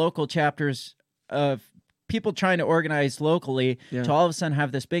the local chapters of people trying to organize locally to all of a sudden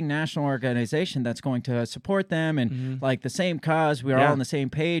have this big national organization that's going to support them and like the same cause. We're all on the same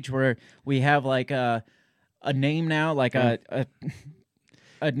page, where we have like a name now, like a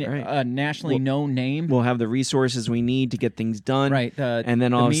nationally known name. We'll have the resources we need to get things done. Right. And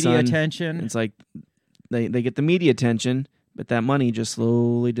then all the of a sudden, media attention. It's like they get the media attention, but that money just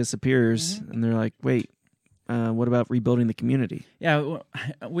slowly disappears. And they're like, wait, what about rebuilding the community? Yeah,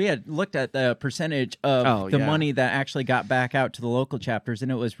 we had looked at the percentage of the money that actually got back out to the local chapters, and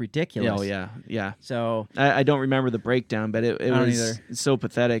it was ridiculous. Oh, yeah. So I don't remember the breakdown, but it was so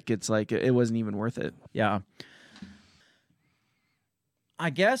pathetic. It's like it wasn't even worth it. Yeah. I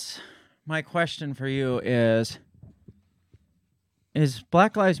guess my question for you is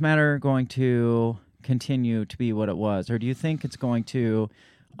Black Lives Matter going to continue to be what it was, or do you think it's going to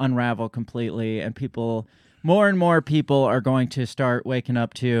unravel completely and more and more people are going to start waking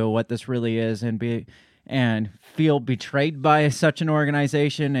up to what this really is and feel betrayed by such an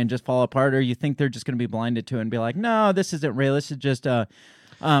organization and just fall apart? Or you think they're just going to be blinded to it and be like, no, this isn't real. This is just because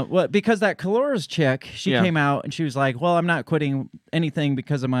that Colores chick, she came out and she was like, well, I'm not quitting anything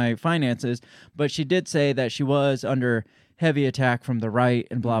because of my finances, but she did say that she was under heavy attack from the right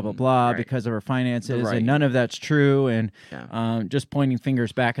and blah, blah, blah because of her finances, and none of that's true, and just pointing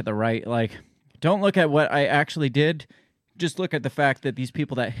fingers back at the right. Like, don't look at what I actually did. Just look at the fact that these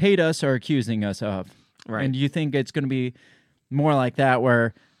people that hate us are accusing us of. Right. And do you think it's going to be more like that,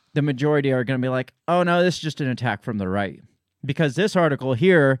 where the majority are going to be like, oh, no, this is just an attack from the right? Because this article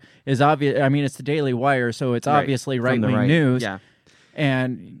here is obvious. I mean, it's the Daily Wire, so it's obviously right-wing news. Yeah.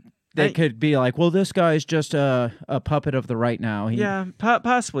 And they could be like, well, this guy's just a puppet of the right now.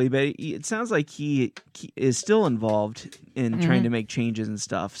 Possibly, but it sounds like he is still involved in trying to make changes and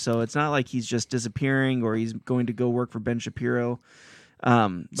stuff. So it's not like he's just disappearing or he's going to go work for Ben Shapiro. But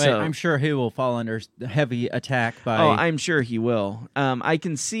I'm sure he will fall under heavy attack by... Oh, I'm sure he will. I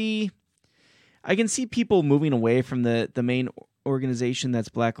can see people moving away from the main organization that's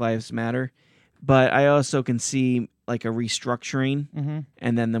Black Lives Matter, but I also can see like a restructuring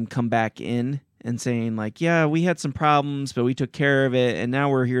and then them come back in and saying like, yeah, we had some problems, but we took care of it, and now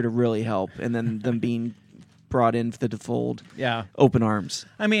we're here to really help. And then them being brought in for the fold. Yeah, open arms.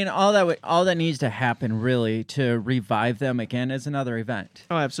 I mean, all that needs to happen really to revive them again is another event.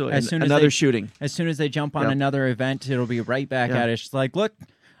 Oh, absolutely. Another shooting. As soon as they jump on another event, it'll be right back at it. It's like, look,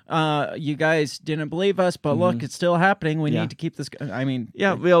 you guys didn't believe us, but look, it's still happening. We need to keep this. I mean,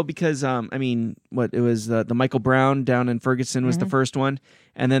 well, because I mean, it was the Michael Brown down in Ferguson was the first one,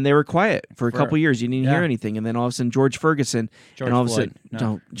 and then they were quiet for a couple years. You didn't hear anything, and then all of a sudden George Ferguson, and all of a sudden,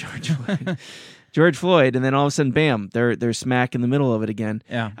 George Floyd. George Floyd, and then all of a sudden, bam! They're smack in the middle of it again.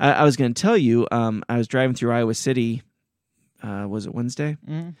 Yeah, I was going to tell you, I was driving through Iowa City. Was it Wednesday?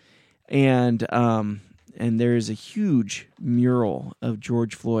 And there's a huge mural of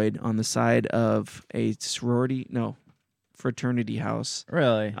George Floyd on the side of a fraternity house.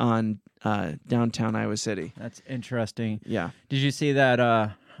 Really? On downtown Iowa City. That's interesting. Yeah. Did you see that?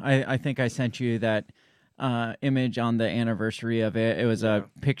 I think I sent you that image on the anniversary of it. It was a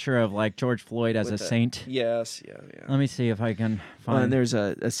picture of like George Floyd as a saint. Yes. Yeah. Let me see if I can find. Well, and there's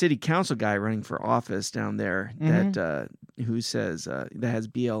a city council guy running for office down there that who says that has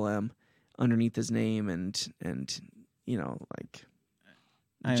BLM underneath his name, and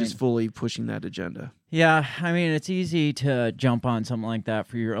just fully pushing that agenda. Yeah, I mean, it's easy to jump on something like that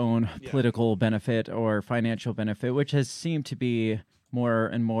for your own political benefit or financial benefit, which has seemed to be more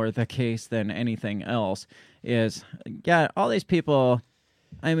and more the case than anything else. Is all these people,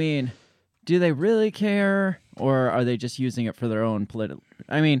 I mean, do they really care, or are they just using it for their own political?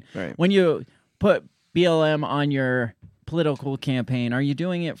 I mean, when you put BLM on your political campaign, are you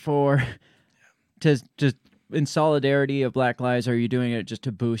doing it to just in solidarity of Black Lives, or are you doing it just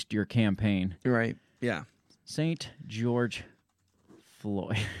to boost your campaign? Right. Yeah. St. George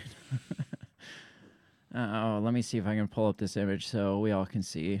Floyd. Let me see if I can pull up this image so we all can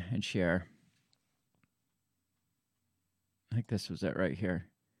see and share. I think this was it right here.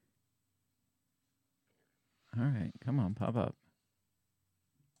 All right, come on, pop up.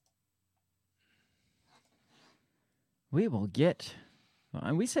 We will get...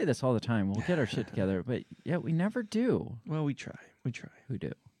 And we say this all the time. We'll get our shit together, but we never do. Well, we try. We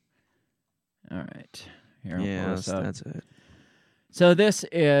do. All right. Here, yes, that's it. So this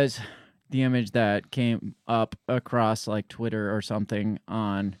is the image that came up across like Twitter or something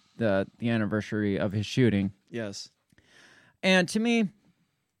on the anniversary of his shooting. Yes. And to me,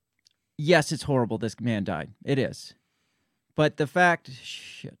 yes, it's horrible this man died. It is. But the fact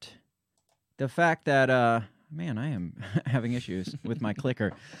that... Man, I am having issues with my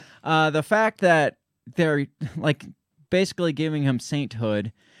clicker. The fact that they're like basically giving him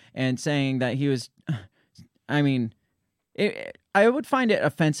sainthood and saying that he was, I mean, I would find it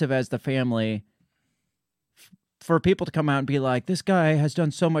offensive as the family for people to come out and be like, this guy has done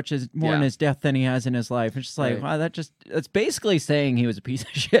so much more in his death than he has in his life. It's just like, wow, it's basically saying he was a piece of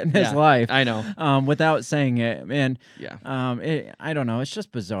shit in his life. I know. Without saying it. And I don't know. It's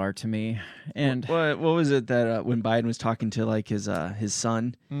just bizarre to me. And what was it that when Biden was talking to like his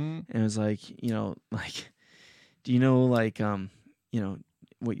son and it was like, do you know,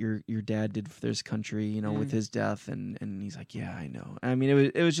 what your dad did for this country, with his death? And he's like, yeah, I know. I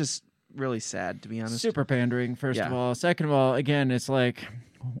mean, it was just really sad, to be honest. Super pandering, first of all. Second of all, again, it's like,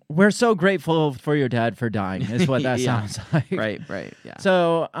 we're so grateful for your dad for dying, is what that sounds like. Right, yeah.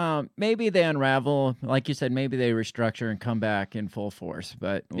 So maybe they unravel, like you said, maybe they restructure and come back in full force.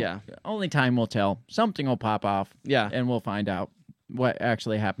 But only time will tell. Something will pop off, and we'll find out what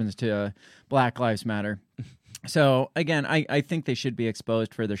actually happens to Black Lives Matter. So again, I think they should be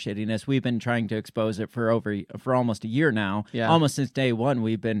exposed for their shittiness. We've been trying to expose it for almost a year now. Yeah. Almost since day one,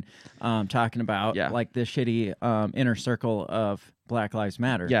 we've been talking about like the shitty inner circle of Black Lives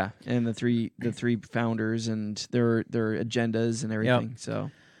Matter. Yeah, and the three founders and their agendas and everything. Yep.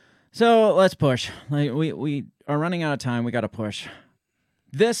 So let's push. Like we are running out of time. We got to push.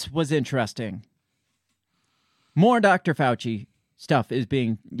 This was interesting. More Dr. Fauci stuff is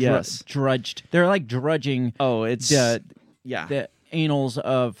being drudged. They're like drudging. Oh, it's the annals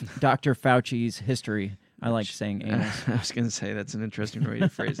of Dr. Fauci's history. I like saying annals. I was going to say that's an interesting way to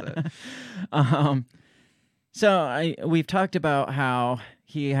phrase that. So we've talked about how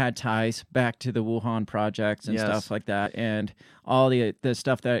he had ties back to the Wuhan projects and stuff like that, and all the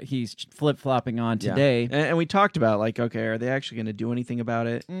stuff that he's flip-flopping on today. And we talked about, like, okay, are they actually going to do anything about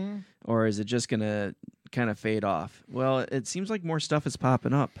it? Or is it just going to kind of fade off? Well, it seems like more stuff is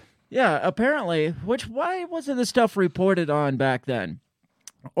popping up. Yeah, apparently. Why wasn't the stuff reported on back then?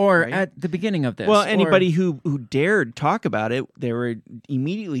 Or at the beginning of this? Well, anybody who dared talk about it, they were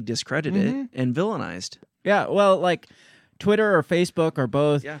immediately discredited and villainized. Yeah, well, like Twitter or Facebook or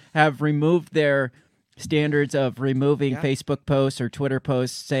both have removed their standards of removing Facebook posts or Twitter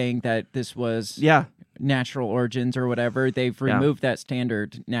posts saying that this was natural origins or whatever. They've removed that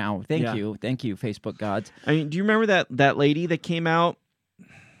standard now. Thank you, Facebook gods. I mean, do you remember that lady that came out?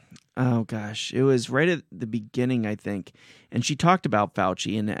 Oh gosh, it was right at the beginning, I think, and she talked about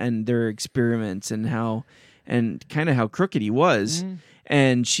Fauci and their experiments and kind of how crooked he was. Mm-hmm.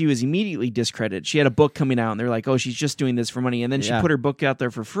 And she was immediately discredited. She had a book coming out, and they're like, "Oh, she's just doing this for money." And then she put her book out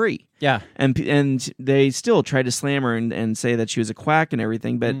there for free. Yeah, and they still tried to slam her and say that she was a quack and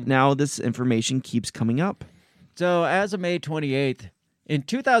everything. But now this information keeps coming up. So as of May 28th, in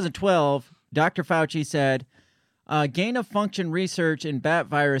 2012, Dr. Fauci said, "Gain-of-function research in bat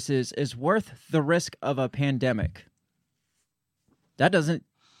viruses is worth the risk of a pandemic." That doesn't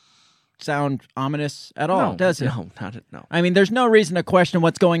sound ominous at all, does it? No. I mean, there's no reason to question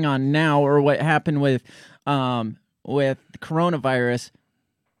what's going on now or what happened with coronavirus.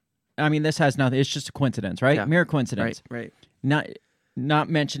 I mean, this has nothing. It's just a coincidence, right? Yeah. Mere coincidence. Right. Not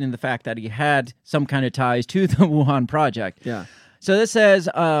mentioning the fact that he had some kind of ties to the Wuhan project. Yeah. So this says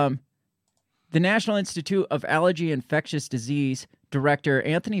the National Institute of Allergy and Infectious Disease Director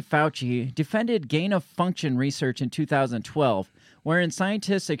Anthony Fauci defended gain-of-function research in 2012, wherein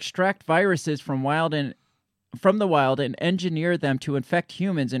scientists extract viruses from the wild and engineer them to infect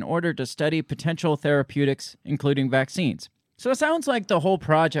humans in order to study potential therapeutics, including vaccines. So it sounds like the whole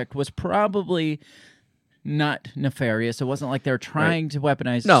project was probably not nefarious. It wasn't like they were trying to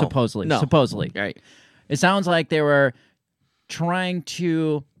weaponize, supposedly. Right. It sounds like they were trying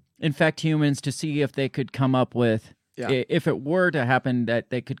to infect humans to see if they could come up with, if it were to happen, that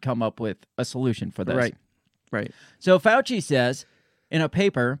they could come up with a solution for this. Right. So Fauci says in a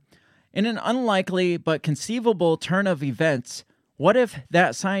paper, in an unlikely but conceivable turn of events, what if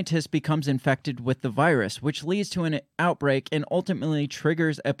that scientist becomes infected with the virus, which leads to an outbreak and ultimately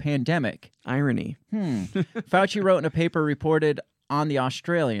triggers a pandemic? Irony. Fauci wrote in a paper reported on The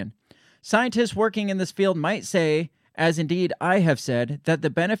Australian. Scientists working in this field might say, as indeed I have said, that the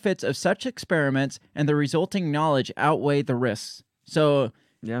benefits of such experiments and the resulting knowledge outweigh the risks. So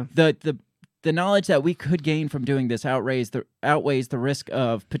the knowledge that we could gain from doing this outweighs the risk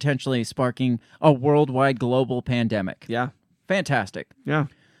of potentially sparking a worldwide global pandemic. Yeah. Fantastic. Yeah.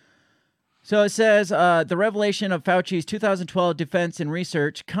 So it says the revelation of Fauci's 2012 defense and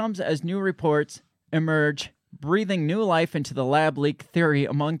research comes as new reports emerge, breathing new life into the lab leak theory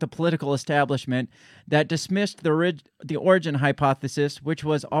among the political establishment that dismissed the origin hypothesis, which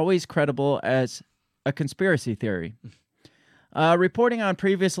was always credible as a conspiracy theory. Reporting on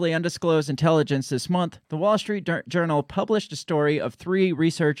previously undisclosed intelligence this month, the Wall Street Journal published a story of 3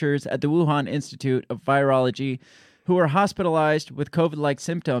 researchers at the Wuhan Institute of Virology who were hospitalized with COVID-like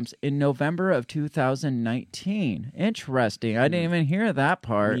symptoms in November of 2019. Interesting. I didn't even hear that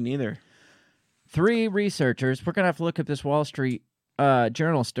part. Me neither. 3 researchers. We're going to have to look up this Wall Street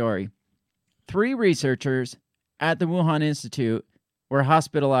Journal story. 3 researchers at the Wuhan Institute were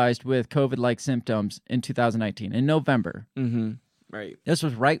hospitalized with COVID-like symptoms in 2019, in November. Mm-hmm. Right. This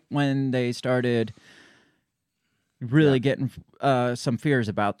was right when they started really getting some fears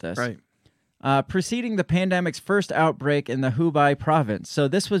about this. Right. Preceding the pandemic's first outbreak in the Hubei province. So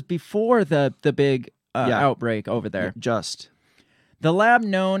this was before the big outbreak over there. Just. The lab,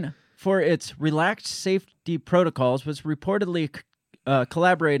 known for its relaxed safety protocols, was reportedly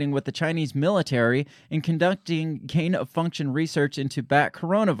collaborating with the Chinese military in conducting gain-of-function research into bat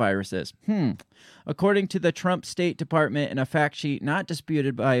coronaviruses. According to the Trump State Department in a fact sheet not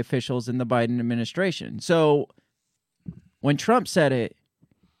disputed by officials in the Biden administration. So when Trump said it,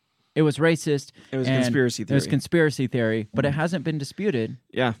 it was racist. It was conspiracy theory. It was conspiracy theory, but it hasn't been disputed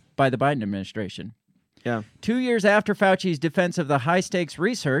by the Biden administration. Yeah. 2 years after Fauci's defense of the high-stakes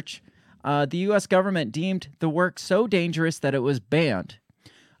research, the U.S. government deemed the work so dangerous that it was banned.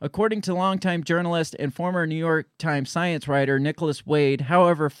 According to longtime journalist and former New York Times science writer Nicholas Wade,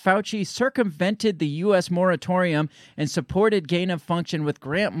 however, Fauci circumvented the U.S. moratorium and supported gain-of-function with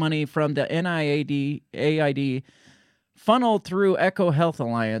grant money from the NIAID funneled through Echo Health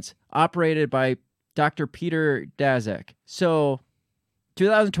Alliance, operated by Dr. Peter Daszak. So,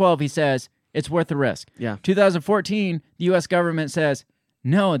 2012, he says, it's worth the risk. Yeah. 2014, the U.S. government says,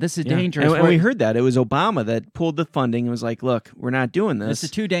 no, this is dangerous. And we heard that. It was Obama that pulled the funding and was like, look, we're not doing this. This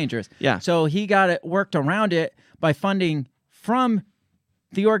is too dangerous. Yeah. So he got it worked around it by funding from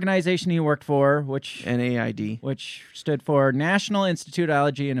the organization he worked for, which NIAID, which stood for National Institute of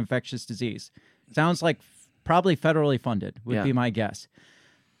Allergy and Infectious Disease. Sounds like probably federally funded, would be my guess.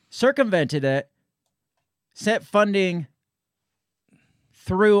 Circumvented it, sent funding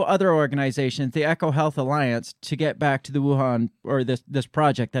through other organizations, the Echo Health Alliance, to get back to the Wuhan, or this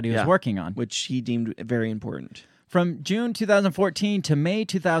project that he was working on. Which he deemed very important. From June 2014 to May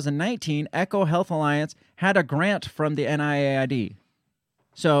 2019, Echo Health Alliance had a grant from the NIAID.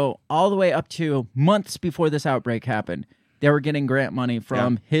 So all the way up to months before this outbreak happened, they were getting grant money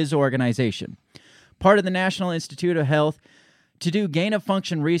from his organization. Part of the National Institute of Health to do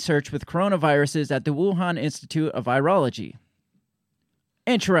gain-of-function research with coronaviruses at the Wuhan Institute of Virology.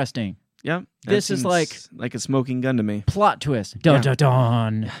 Interesting. Yeah. This is like a smoking gun to me. Plot twist. Dun, dun,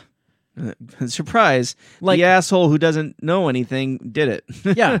 dun. Surprise. Like, the asshole who doesn't know anything did it.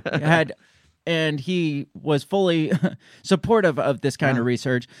 Yeah. And he was fully supportive of this kind of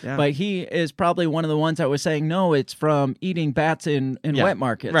research, but he is probably one of the ones that was saying, no, it's from eating bats in wet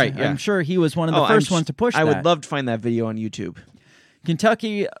markets. Right, I'm sure he was one of the first ones to push that. I would love to find that video on YouTube.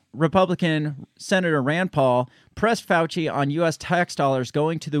 Kentucky Republican Senator Rand Paul pressed Fauci on U.S. tax dollars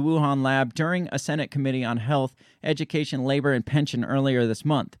going to the Wuhan lab during a Senate Committee on Health, Education, Labor, and Pension earlier this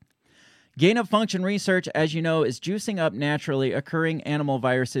month. Gain-of-function research, as you know, is juicing up naturally occurring animal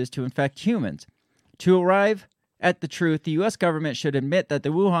viruses to infect humans. To arrive at the truth, the U.S. government should admit that the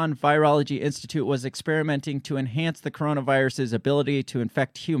Wuhan Virology Institute was experimenting to enhance the coronavirus's ability to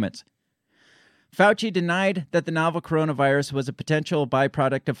infect humans. Fauci denied that the novel coronavirus was a potential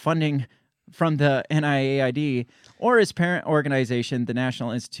byproduct of funding from the NIAID or his parent organization, the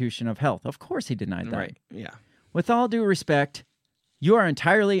National Institution of Health. Of course he denied that. Right, yeah. With all due respect, you are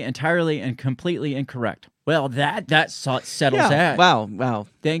entirely, and completely incorrect. Well, that settles that. Wow.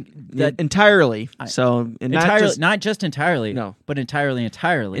 Entirely. Not just entirely. No. But entirely.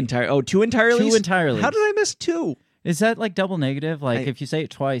 Two entirely? Two entirely. How did I miss two? Is that like double negative? Like if you say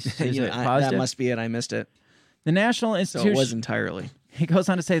it twice, is it positive? That must be it. I missed it. The National Institution... So it was entirely. He goes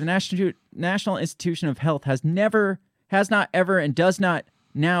on to say the National Institution of Health has not ever, and does not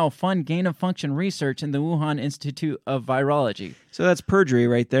now fund gain-of-function research in the Wuhan Institute of Virology. So that's perjury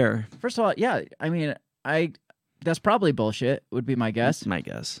right there. First of all, yeah, I mean, that's probably bullshit, would be my guess. That's my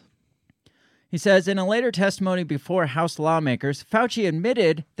guess. He says, in a later testimony before House lawmakers, Fauci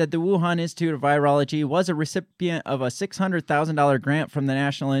admitted that the Wuhan Institute of Virology was a recipient of a $600,000 grant from the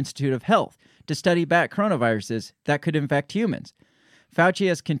National Institute of Health to study bat coronaviruses that could infect humans. Fauci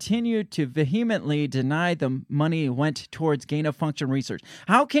has continued to vehemently deny the money went towards gain-of-function research.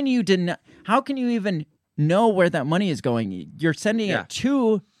 How can you even know where that money is going? You're sending it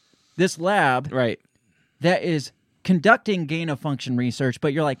to this lab that is conducting gain-of-function research,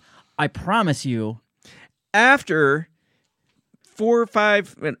 but you're like, I promise you. After 4 or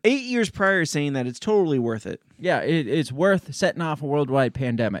 5, 8 years prior saying that it's totally worth it. Yeah, it's worth setting off a worldwide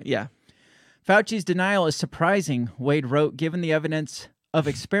pandemic. Yeah. Fauci's denial is surprising, Wade wrote, given the evidence of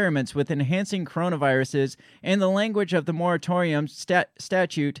experiments with enhancing coronaviruses and the language of the moratorium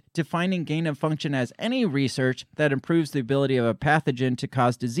statute defining gain-of-function as any research that improves the ability of a pathogen to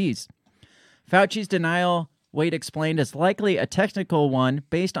cause disease. Fauci's denial, Wade explained, is likely a technical one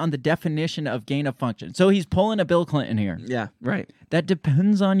based on the definition of gain-of-function. So he's pulling a Bill Clinton here. Yeah, right. That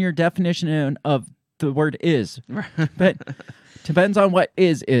depends on your definition of the word is. But depends on what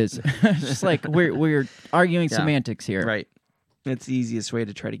is. Just like we're arguing semantics here. Right. That's the easiest way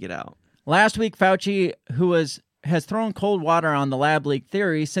to try to get out. Last week, Fauci, who has thrown cold water on the lab leak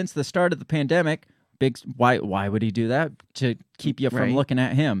theory since the start of the pandemic. Why would he do that? To keep you from looking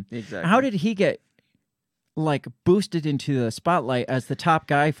at him. Exactly. How did he get boosted into the spotlight as the top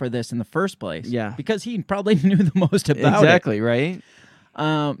guy for this in the first place? Yeah. Because he probably knew the most about it. Exactly, right?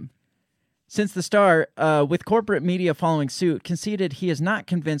 Since the start, with corporate media following suit, conceded he is not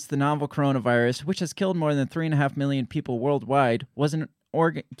convinced the novel coronavirus, which has killed more than 3.5 million people worldwide, was an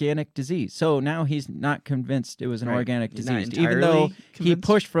organic disease. So now he's not convinced it was an organic disease, even though he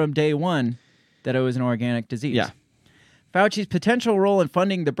pushed from day one that it was an organic disease. Yeah. Fauci's potential role in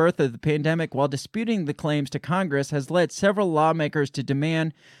funding the birth of the pandemic while disputing the claims to Congress has led several lawmakers to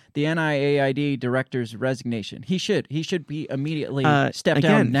demand the NIAID director's resignation. He should be immediately stepped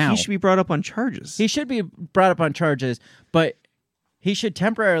down now. He should be brought up on charges. He should be brought up on charges, but he should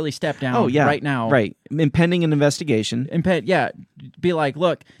temporarily step down right now. Right. Impending an investigation. Be like,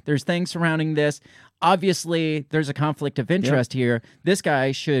 look, there's things surrounding this. Obviously, there's a conflict of interest here. This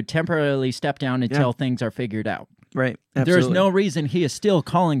guy should temporarily step down until things are figured out. Right. Absolutely. There's no reason he is still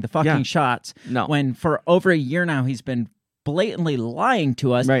calling the fucking shots when for over a year now he's been blatantly lying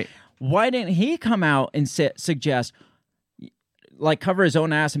to us. Right. Why didn't he come out and suggest, cover his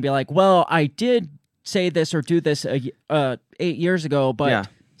own ass and be like, well, I did say this or do this 8 years ago, but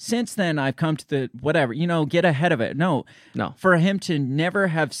since then I've come to the whatever, get ahead of it. No. For him to never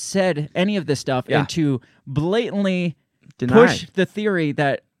have said any of this stuff and to blatantly push the theory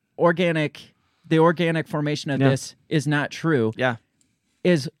that the organic formation of this is not true. Yeah.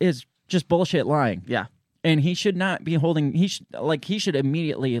 Is just bullshit lying. Yeah. and he should not be holding. He should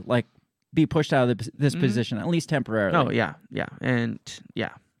immediately be pushed out of this position, at least temporarily. Oh yeah, and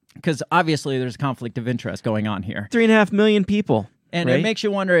because obviously there's a conflict of interest going on here. 3.5 million people. And right? It makes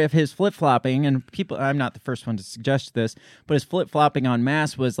you wonder if his flip-flopping, and people, I'm not the first one to suggest this, but his flip-flopping en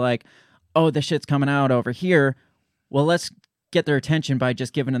masse was like, oh, the shit's coming out over here. Well, let's get their attention by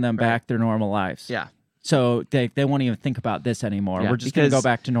just giving them back their normal lives. Yeah. So they won't even think about this anymore. Yeah, we're just going to go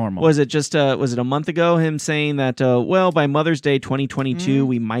back to normal. Was it a month ago him saying that, by Mother's Day 2022,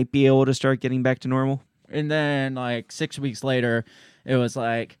 we might be able to start getting back to normal? And then 6 weeks later, it was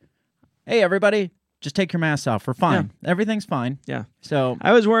like, hey, everybody, just take your masks off. We're fine. Yeah. Everything's fine. Yeah. So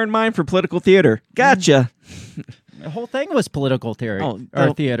I was wearing mine for political theater. Gotcha. The whole thing was political theory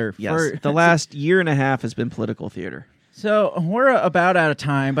or theater. Yes. The last year and a half has been political theater. So we're about out of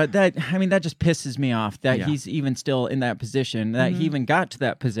time, but that just pisses me off that he's even still in that position, that he even got to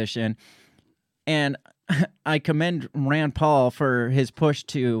that position. And I commend Rand Paul for his push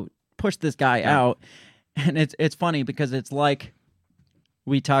to push this guy out. And it's funny because it's like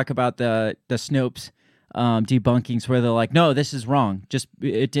we talk about the Snopes debunkings where they're like, no, this is wrong. Just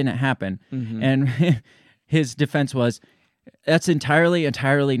it didn't happen. Mm-hmm. And his defense was, that's entirely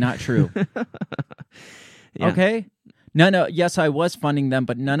not true. Okay. No. Yes, I was funding them,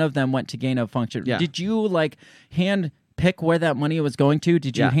 but none of them went to gain of function. Yeah. Did you hand pick where that money was going to?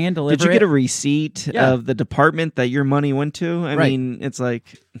 Did you hand deliver it? Did you get a receipt of the department that your money went to? I mean, it's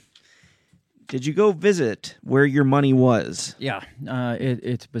like, did you go visit where your money was? Yeah,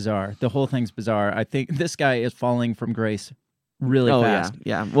 it's bizarre. The whole thing's bizarre. I think this guy is falling from grace really fast.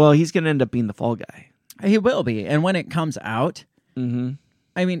 Yeah. Well, he's going to end up being the fall guy. He will be. And when it comes out,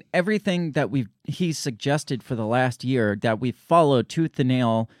 I mean, everything that he's suggested for the last year, that we've followed tooth and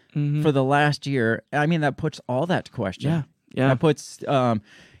nail for the last year, I mean, that puts all that to question. Yeah. That puts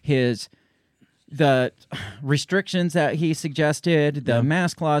the restrictions that he suggested, the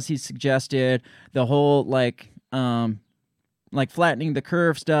mask laws he suggested, the whole flattening the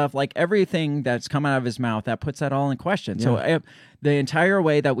curve stuff, everything that's come out of his mouth, that puts that all in question. Yeah. So the entire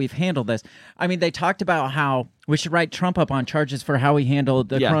way that we've handled this, I mean, they talked about how we should write Trump up on charges for how he handled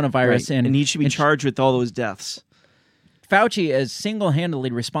the coronavirus. Right. And he should be charged with all those deaths. Fauci is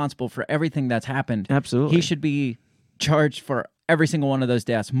single-handedly responsible for everything that's happened. Absolutely. He should be charged for every single one of those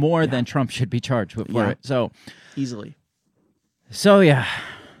deaths, more than Trump should be charged for it. So easily. So,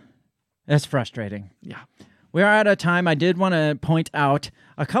 that's frustrating. Yeah. We are out of time. I did want to point out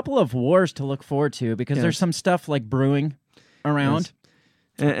a couple of wars to look forward to because there's some stuff brewing around.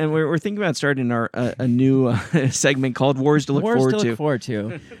 Yes. And we're thinking about starting a new segment called Wars to Look Forward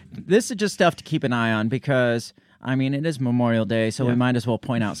to. This is just stuff to keep an eye on because, I mean, it is Memorial Day, so we might as well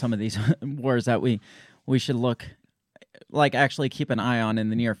point out some of these wars that we should look actually keep an eye on in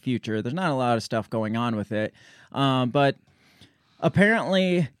the near future. There's not a lot of stuff going on with it, but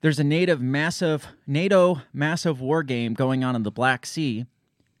apparently there's a NATO massive war game going on in the Black Sea.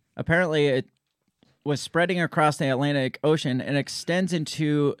 Apparently it was spreading across the Atlantic Ocean and extends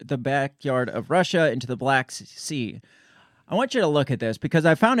into the backyard of Russia into the Black Sea. I want you to look at this because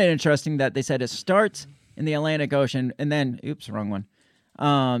I found it interesting that they said it starts in the Atlantic Ocean and then, wrong one,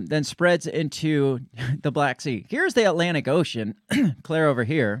 then spreads into the Black Sea. Here's the Atlantic Ocean, clear over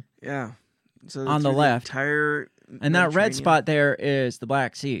here. Yeah. So on the left. Entire and that red spot there is the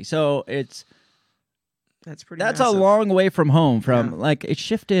Black Sea. So that's That's massive. A long way from home. It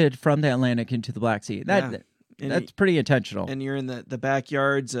shifted from the Atlantic into the Black Sea. That's pretty intentional. And you're in the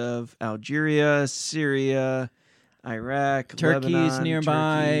backyards of Algeria, Syria, Iraq, Turkey's Lebanon,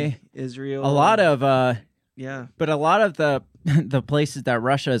 nearby, Turkey, Israel. A lot of but a lot of the places that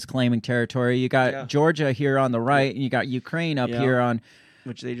Russia is claiming territory. You got Georgia here on the right, and you got Ukraine up here on,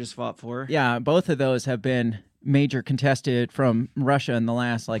 which they just fought for. Yeah, both of those have been major contested from Russia in the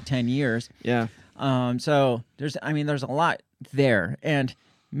last 10 years. Yeah. So there's a lot there, and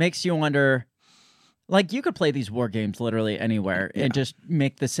makes you wonder. You could play these war games literally anywhere and just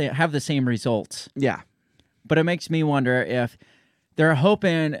have the same results. Yeah. But it makes me wonder if they're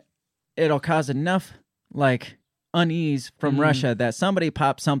hoping it'll cause enough unease from Russia that somebody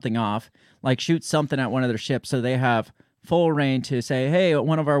pops something off, shoots something at one of their ships, so they have full reign to say, hey,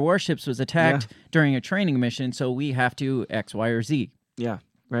 one of our warships was attacked during a training mission, so we have to X, Y, or Z. Yeah,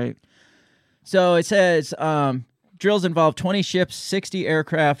 right. So it says drills involve 20 ships, 60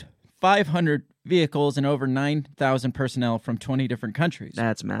 aircraft, 500 vehicles, and over 9,000 personnel from 20 different countries.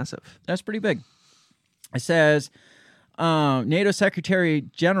 That's massive. That's pretty big. It says NATO Secretary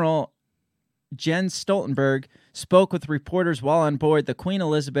General Jens Stoltenberg spoke with reporters while on board the Queen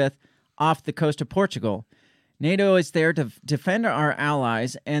Elizabeth off the coast of Portugal. NATO is there to defend our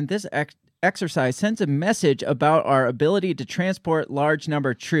allies, and this exercise sends a message about our ability to transport large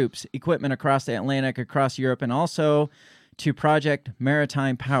number of troops, equipment across the Atlantic, across Europe, and also to Project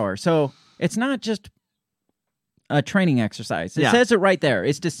Maritime Power. So it's not just a training exercise. It says it right there.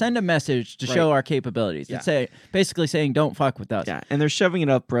 It's to send a message to show our capabilities. It's basically saying, don't fuck with us. Yeah, and they're shoving it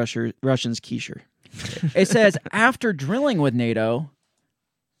up Russians' quiche. It says, after drilling with NATO,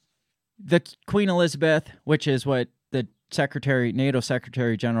 the Queen Elizabeth, which is what the NATO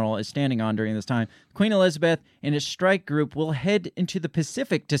Secretary General is standing on during this time, Queen Elizabeth and its strike group will head into the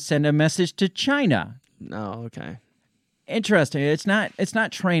Pacific to send a message to China. No, okay. Interesting. It's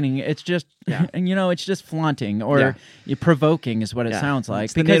not training. It's just, it's just flaunting or provoking is what it sounds like.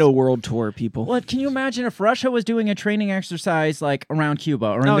 It's the NATO World Tour, people. Well, can you imagine if Russia was doing a training exercise like around Cuba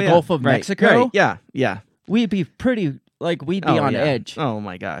or in the Gulf of Mexico? Right. Yeah. We'd be we'd be on edge. Oh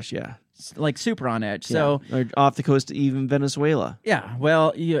my gosh, yeah. Like super on edge. Yeah. So or off the coast of even Venezuela. Yeah.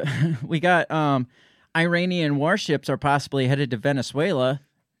 Well, we got Iranian warships are possibly headed to Venezuela,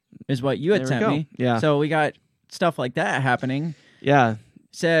 is what you had sent me. Yeah. So we got stuff like that happening. Yeah.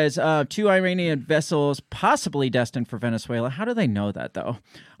 Says 2 Iranian vessels possibly destined for Venezuela. How do they know that, though?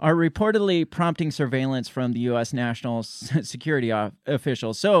 Are reportedly prompting surveillance from the U.S. national security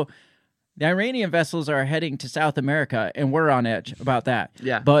officials. So the Iranian vessels are heading to South America, and we're on edge about that.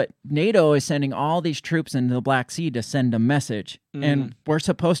 Yeah. But NATO is sending all these troops into the Black Sea to send a message, and we're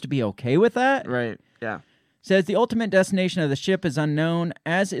supposed to be okay with that? Right, yeah. Says the ultimate destination of the ship is unknown,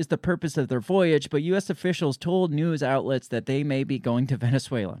 as is the purpose of their voyage, but U.S. officials told news outlets that they may be going to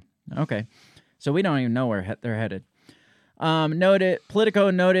Venezuela. Okay. So we don't even know where they're headed. Politico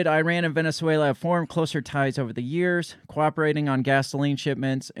noted Iran and Venezuela have formed closer ties over the years, cooperating on gasoline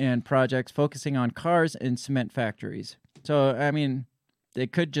shipments and projects focusing on cars and cement factories. So, I mean, they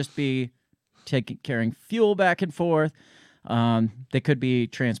could just be carrying fuel back and forth. They could be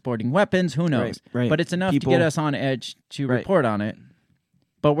transporting weapons. Who knows? Right. But it's enough to get us on edge to report on it.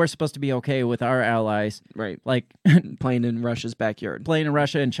 But we're supposed to be okay with our allies. Right. Like playing in Russia's backyard. Playing in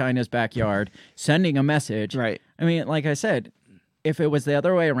Russia and China's backyard, sending a message. Right. I mean, like I said, if it was the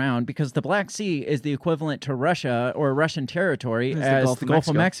other way around, because the Black Sea is the equivalent to Russia or Russian territory as the Gulf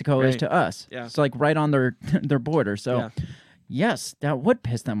of Mexico is to us. Yeah. It's like right on their border. So, yes, that would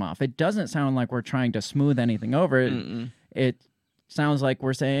piss them off. It doesn't sound like we're trying to smooth anything over. It sounds like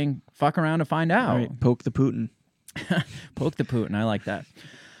we're saying, fuck around and find out. Right. Poke the Putin. Poke the Putin. I like that.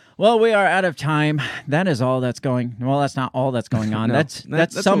 Well, we are out of time. That is all that's going. Well, that's not all that's going on. No, that's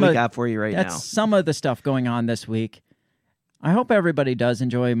some what we got for you right now. That's some of the stuff going on this week. I hope everybody does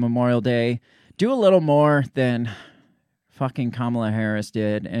enjoy Memorial Day. Do a little more than fucking Kamala Harris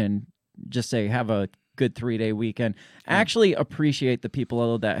did, and just say have a good 3-day weekend. Actually appreciate the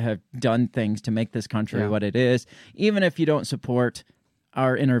people that have done things to make this country what it is, even if you don't support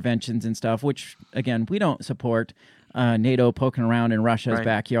our interventions and stuff, which, again, we don't support NATO poking around in Russia's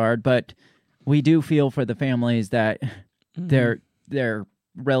backyard, but we do feel for the families that their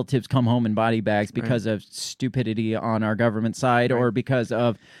relatives come home in body bags because of stupidity on our government side or because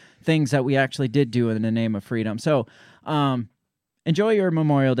of things that we actually did do in the name of freedom. So enjoy your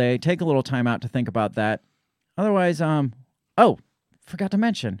Memorial Day. Take a little time out to think about that. Otherwise, forgot to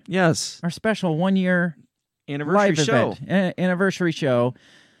mention. Yes. Our special 1-year anniversary show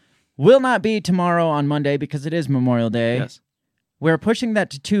will not be tomorrow on Monday because it is Memorial Day. Yes. We're pushing that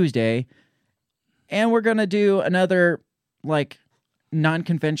to Tuesday, and we're going to do another,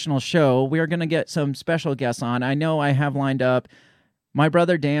 non-conventional show. We are going to get some special guests on. I know I have lined up my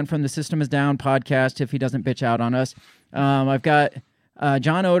brother Dan from the System Is Down podcast, if he doesn't bitch out on us. I've got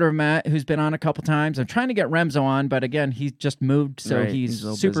John Odermatt, who's been on a couple times. I'm trying to get Remzo on, but again, he's just moved, so he's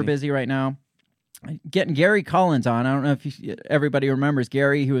super busy right now. Getting Gary Collins on. I don't know if everybody remembers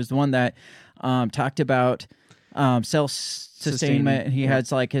Gary. He was the one that talked about self-sustainment. He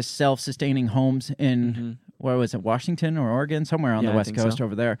has his self-sustaining homes in, where was it, Washington or Oregon? Somewhere on the West Coast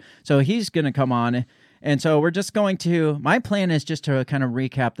over there. So he's going to come on. And so we're just going to, my plan is just to kind of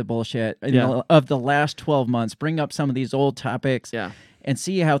recap the bullshit of the last 12 months, bring up some of these old topics and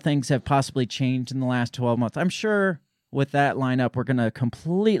see how things have possibly changed in the last 12 months. I'm sure with that lineup, we're going to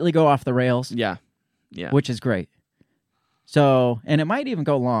completely go off the rails. Yeah. Which is great. So, and it might even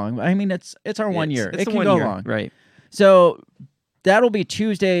go long. I mean, it's our 1 year. It can go long. Right. So that'll be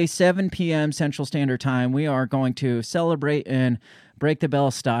Tuesday, 7 p.m. Central Standard Time. We are going to celebrate in Break the Bell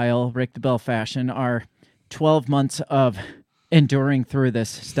style, Break the Bell fashion, our 12 months of enduring through this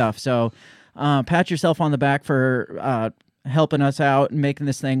stuff. So pat yourself on the back for helping us out and making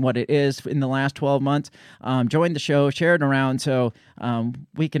this thing what it is in the last 12 months. Join the show, share it around so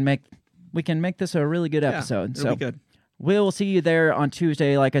we can make this a really good episode. It'll be good. we'll see you there on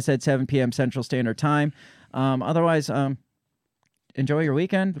Tuesday, like I said, 7 p.m. Central Standard Time. Otherwise, enjoy your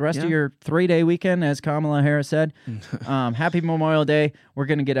weekend, the rest of your 3-day weekend, as Kamala Harris said. Happy Memorial Day. We're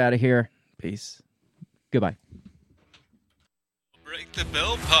going to get out of here. Peace. Goodbye. Break the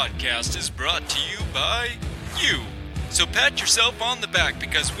Bell podcast is brought to you by you. So pat yourself on the back,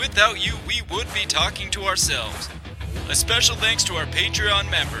 because without you, we would be talking to ourselves. A special thanks to our Patreon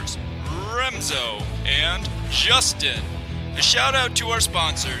members, Remzo and Justin. A shout out to our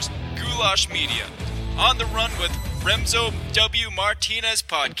sponsors, Goulash Media, On the Run with Remzo W. Martinez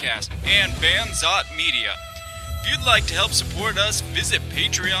Podcast, and Banzot Media. If you'd like to help support us, visit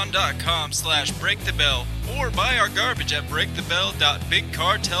patreon.com/breakthebell or buy our garbage at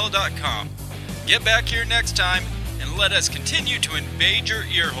breakthebell.bigcartel.com. Get back here next time and let us continue to invade your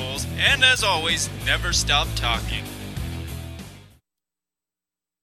ear holes, and as always, never stop talking.